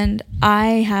 And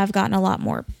I have gotten a lot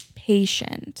more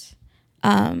patient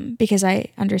because I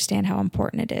understand how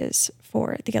important it is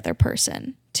for the other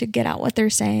person to get out what they're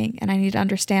saying. And I need to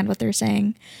understand what they're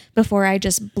saying before I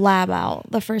just blab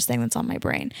out the first thing that's on my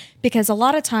brain. Because a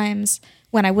lot of times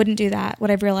when I wouldn't do that, what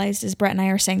I've realized is Brett and I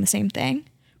are saying the same thing.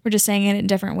 We're just saying it in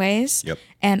different ways. Yep.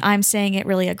 And I'm saying it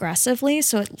really aggressively.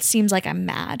 So it seems like I'm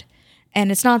mad.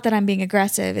 And it's not that I'm being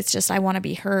aggressive. It's just I want to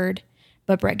be heard.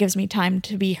 But Brett gives me time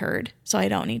to be heard. So I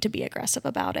don't need to be aggressive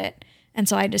about it. And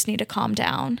so I just need to calm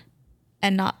down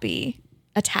and not be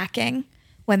attacking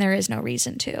when there is no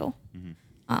reason to.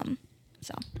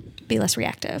 So be less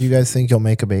reactive. You guys think you'll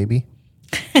make a baby?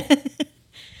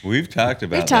 We've talked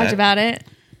about We've talked that, about it.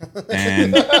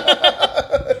 and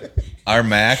our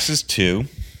max is 2.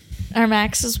 Our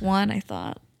max is 1, I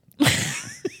thought.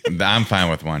 I'm fine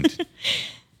with 1.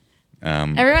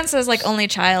 Everyone says like only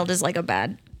child is like a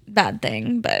bad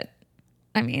thing, but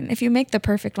I mean, if you make the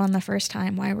perfect one the first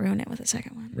time, why ruin it with a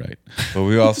second one? Right. But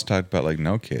we also talked about like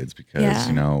no kids because,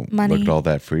 Yeah, money. look at all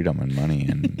that freedom and money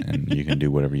and you can do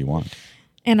whatever you want.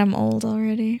 And I'm old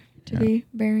already to be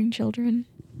bearing children.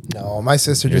 No, my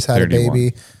sister You're just had a 31.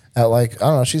 baby at like, I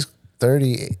don't know, she's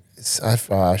 30.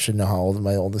 I should know how old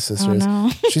my oldest sister is.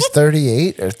 no. She's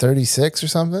 38 or 36 or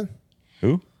something.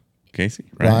 Who? Casey?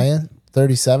 Ryan,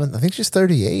 37. I think she's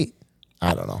 38.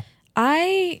 I don't know.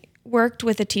 I worked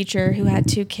with a teacher who had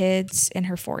 2 kids in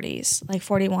her 40s, like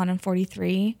 41 and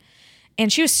 43.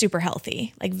 And she was super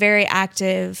healthy, like very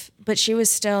active, but she was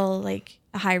still like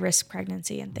a high risk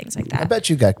pregnancy and things like that. I bet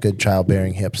you got good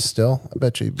childbearing hips still. I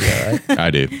bet you'd be all right. I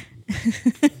do.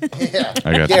 Yeah.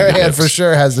 I got Garahan hips. for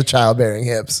sure has the childbearing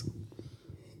hips.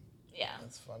 Yeah.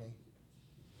 That's funny.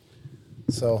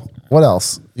 So, what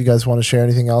else? You guys want to share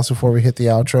anything else before we hit the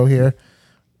outro here?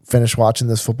 Finish watching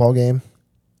this football game?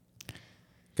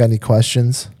 Got any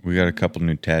questions? We got a couple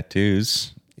new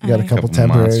tattoos. You got a couple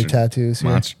temporary tattoos here?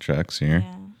 Monster trucks here.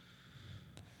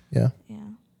 Yeah. Yeah.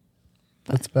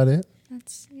 That's about it.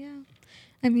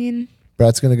 I mean,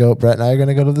 Brett and I are going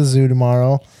to go to the zoo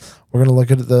tomorrow. We're going to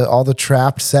look at all the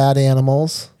trapped sad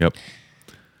animals. Yep.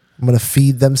 I'm going to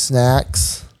feed them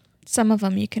snacks. some of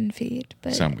them you can feed,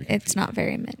 but it's feed. not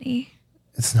very many.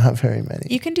 It's not very many.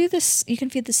 You can do this. You can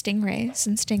feed the stingrays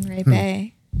in Stingray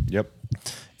Bay. Yep.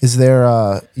 Is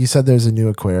there, you said there's a new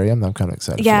aquarium. I'm kind of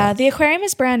excited. Yeah, the aquarium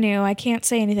is brand new. I can't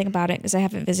say anything about it because I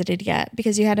haven't visited yet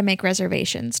because you had to make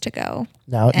reservations to go.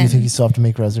 Now, you think you still have to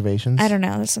make reservations? I don't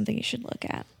know. That's something you should look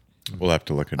at. We'll have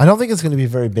to look at it. I don't think it's going to be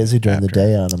very busy during the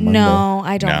day on a Monday. No,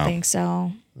 I don't think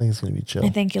so. I think it's going to be chill. I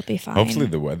think you'll be fine. Hopefully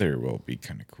the weather will be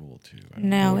kind of cool too.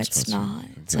 No, it's not.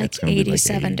 It's like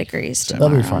 87 degrees tomorrow.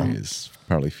 That'll be fine.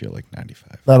 Probably feel like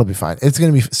 95. That'll be fine. It's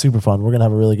going to be super fun. We're going to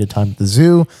have a really good time at the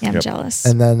zoo. Yeah, I'm jealous.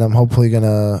 And then I'm hopefully going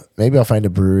to, maybe I'll find a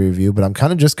brewery review, but I'm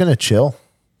kind of just going to chill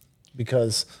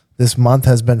because this month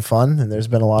has been fun and there's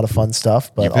been a lot of fun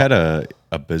stuff. But You've had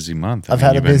a busy month. I've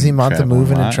had a busy month of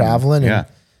moving and traveling. Yeah.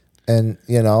 And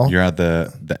you know, You're at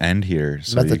the end here.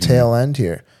 So I'm at the tail end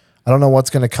here. I don't know what's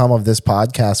going to come of this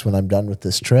podcast when I'm done with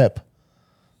this trip,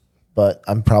 but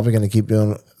I'm probably going to keep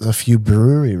doing a few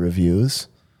brewery reviews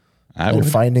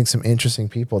and finding some interesting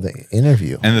people to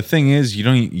interview. And the thing is,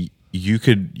 you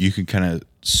could kind of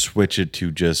switch it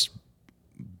to just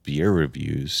beer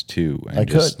reviews too, and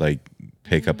just like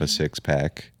pick up a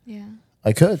 6-pack. Yeah,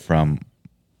 I could from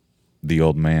the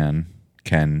old man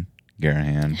Ken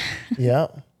Garahan. Yeah,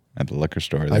 at the liquor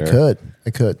store there.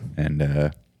 I could,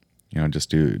 and just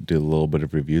do a little bit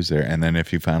of reviews there, and then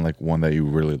if you find like one that you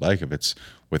really like, if it's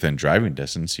within driving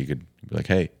distance, you could be like,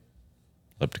 hey.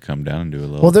 Love to come down and do a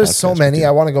little. Well, there's so many.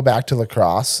 I want to go back to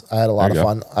lacrosse. I had a lot of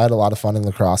fun. I had a lot of fun in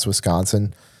Lacrosse,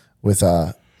 Wisconsin, with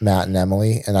Matt and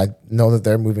Emily, and I know that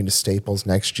they're moving to Staples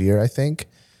next year, I think,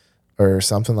 or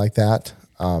something like that.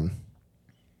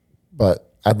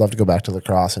 But I'd love to go back to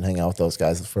lacrosse and hang out with those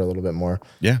guys for a little bit more.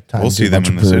 Yeah, time. We'll see them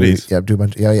in the cities. Yeah, do a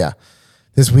bunch. Yeah.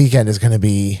 This weekend is going to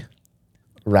be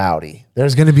rowdy.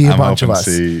 There's going to be a bunch of us.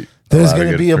 There's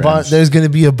going to be a bunch. There's going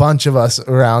to be a bunch of us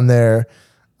around there.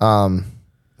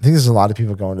 I think there's a lot of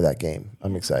people going to that game.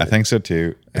 I'm excited. I think so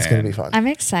too. It's going to be fun. I'm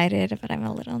excited, but I'm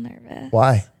a little nervous.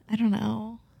 Why? I don't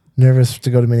know. Nervous to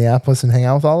go to Minneapolis and hang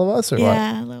out with all of us, or what?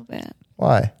 Yeah, a little bit.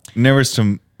 Why? Nervous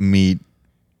to meet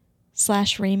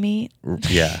 / re-meet.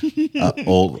 Yeah,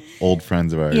 old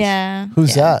friends of ours. Yeah.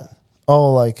 Who's that?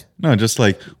 Oh, like no, just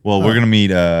like we're gonna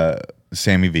meet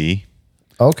Sammy V.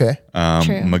 Okay.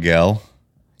 True. Miguel.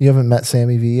 You haven't met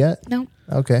Sammy V yet? No.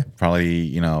 Okay.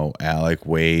 Probably Alec,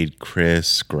 Wade,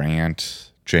 Chris,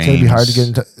 Grant, James. It's gonna be hard to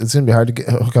get. It's gonna be hard to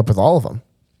hook up with all of them.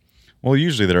 Well,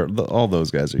 usually all those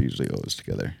guys are usually always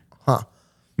together. Huh?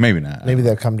 Maybe not. Maybe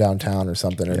they'll come downtown or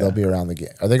something, or they'll be around the game.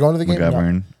 Are they going to the game?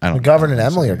 McGovern. I don't. McGovern and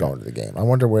Emily are going to the game. I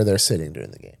wonder where they're sitting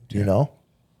during the game. Do you know?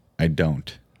 I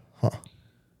don't. Huh.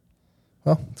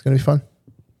 Well, it's gonna be fun.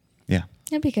 Yeah.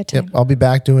 It'll be a good time. Yep. I'll be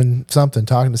back doing something,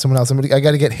 talking to someone else. I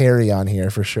got to get Harry on here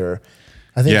for sure.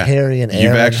 I think Harry and Aaron.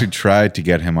 You've actually tried to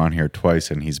get him on here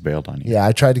twice, and he's bailed on you. Yeah,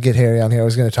 I tried to get Harry on here. I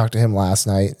was going to talk to him last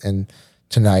night and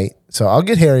tonight. So I'll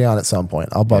get Harry on at some point.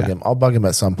 I'll bug him. I'll bug him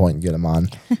at some point and get him on.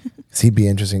 Because he'd be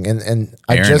interesting. And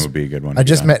Aaron would be a good one. I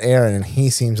just met Aaron, and he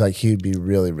seems like he'd be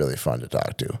really, really fun to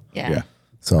talk to. Yeah.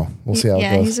 So we'll see how it goes.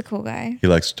 Yeah, he's a cool guy. He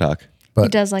likes to talk. But he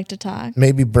does like to talk.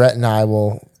 Maybe Brett and I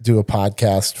will do a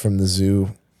podcast from the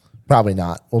zoo. Probably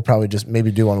not. We'll probably just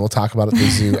maybe do one. We'll talk about it at the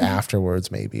zoo afterwards,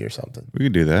 maybe, or something. We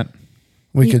could do that.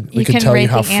 We could tell you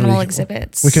how the animal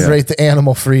exhibits. We could rate the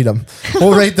animal freedom.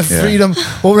 We'll rate the freedom.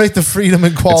 We'll rate the freedom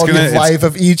and quality of life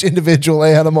of each individual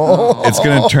animal. It's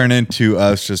going to turn into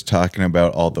us just talking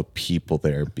about all the people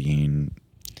there being.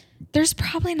 There's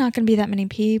probably not going to be that many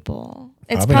people.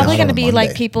 It's Probably probably not going to on a be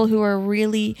like Monday. people who are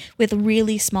with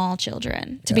really small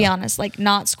children, to be honest, like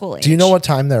not school age. Do you know what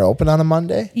time they're open on a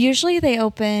Monday? Usually they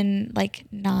open like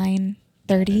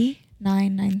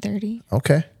 9:30.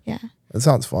 Okay. Yeah. That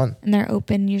sounds fun. And they're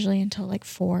open usually until like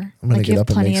 4. I'm going like to get up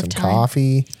and make some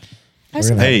coffee.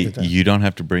 Hey, you don't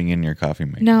have to bring in your coffee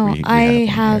maker. No, We I one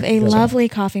have here. a lovely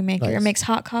coffee maker. Nice. It makes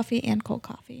hot coffee and cold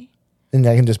coffee. And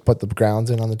I can just put the grounds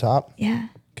in on the top? Yeah.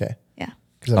 Okay. Yeah.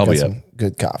 Because I've got some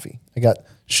good coffee. I got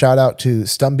Shout out to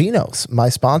Stumbinos, my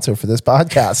sponsor for this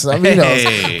podcast. Stumbinos,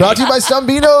 Hey. brought to you by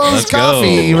Stumbinos Let's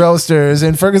Coffee go. Roasters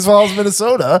in Fergus Falls,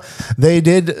 Minnesota. They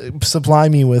did supply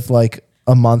me with like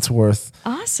a month's worth.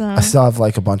 Awesome. I still have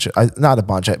like a bunch of, not a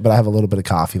bunch, but I have a little bit of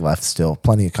coffee left still.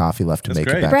 Plenty of coffee left to That's make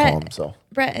great. it back Brett, home. So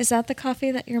Brett, is that the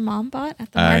coffee that your mom bought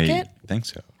at the market? I think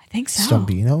so. I think so.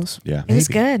 Stumbinos? Yeah. It was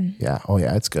Maybe. good. Yeah. Oh,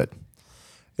 yeah. It's good.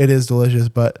 It is delicious.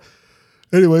 But,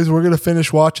 anyways, we're going to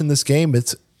finish watching this game.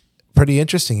 It's pretty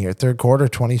interesting here. Third quarter,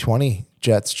 2020,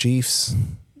 Jets, Chiefs.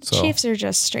 So Chiefs are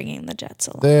just stringing the Jets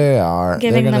along, they are.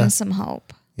 giving They're gonna, them some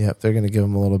hope. Yep. They're going to give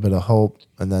them a little bit of hope.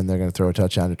 And then they're going to throw a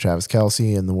touchdown to Travis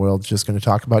Kelce. And the world's just going to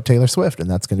talk about Taylor Swift. And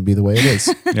that's going to be the way it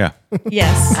is. Yeah.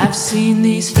 Yes. I've seen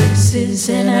these faces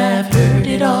and I've heard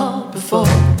it all before.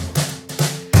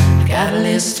 Got a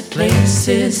list of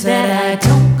places that I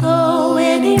don't go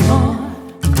anymore.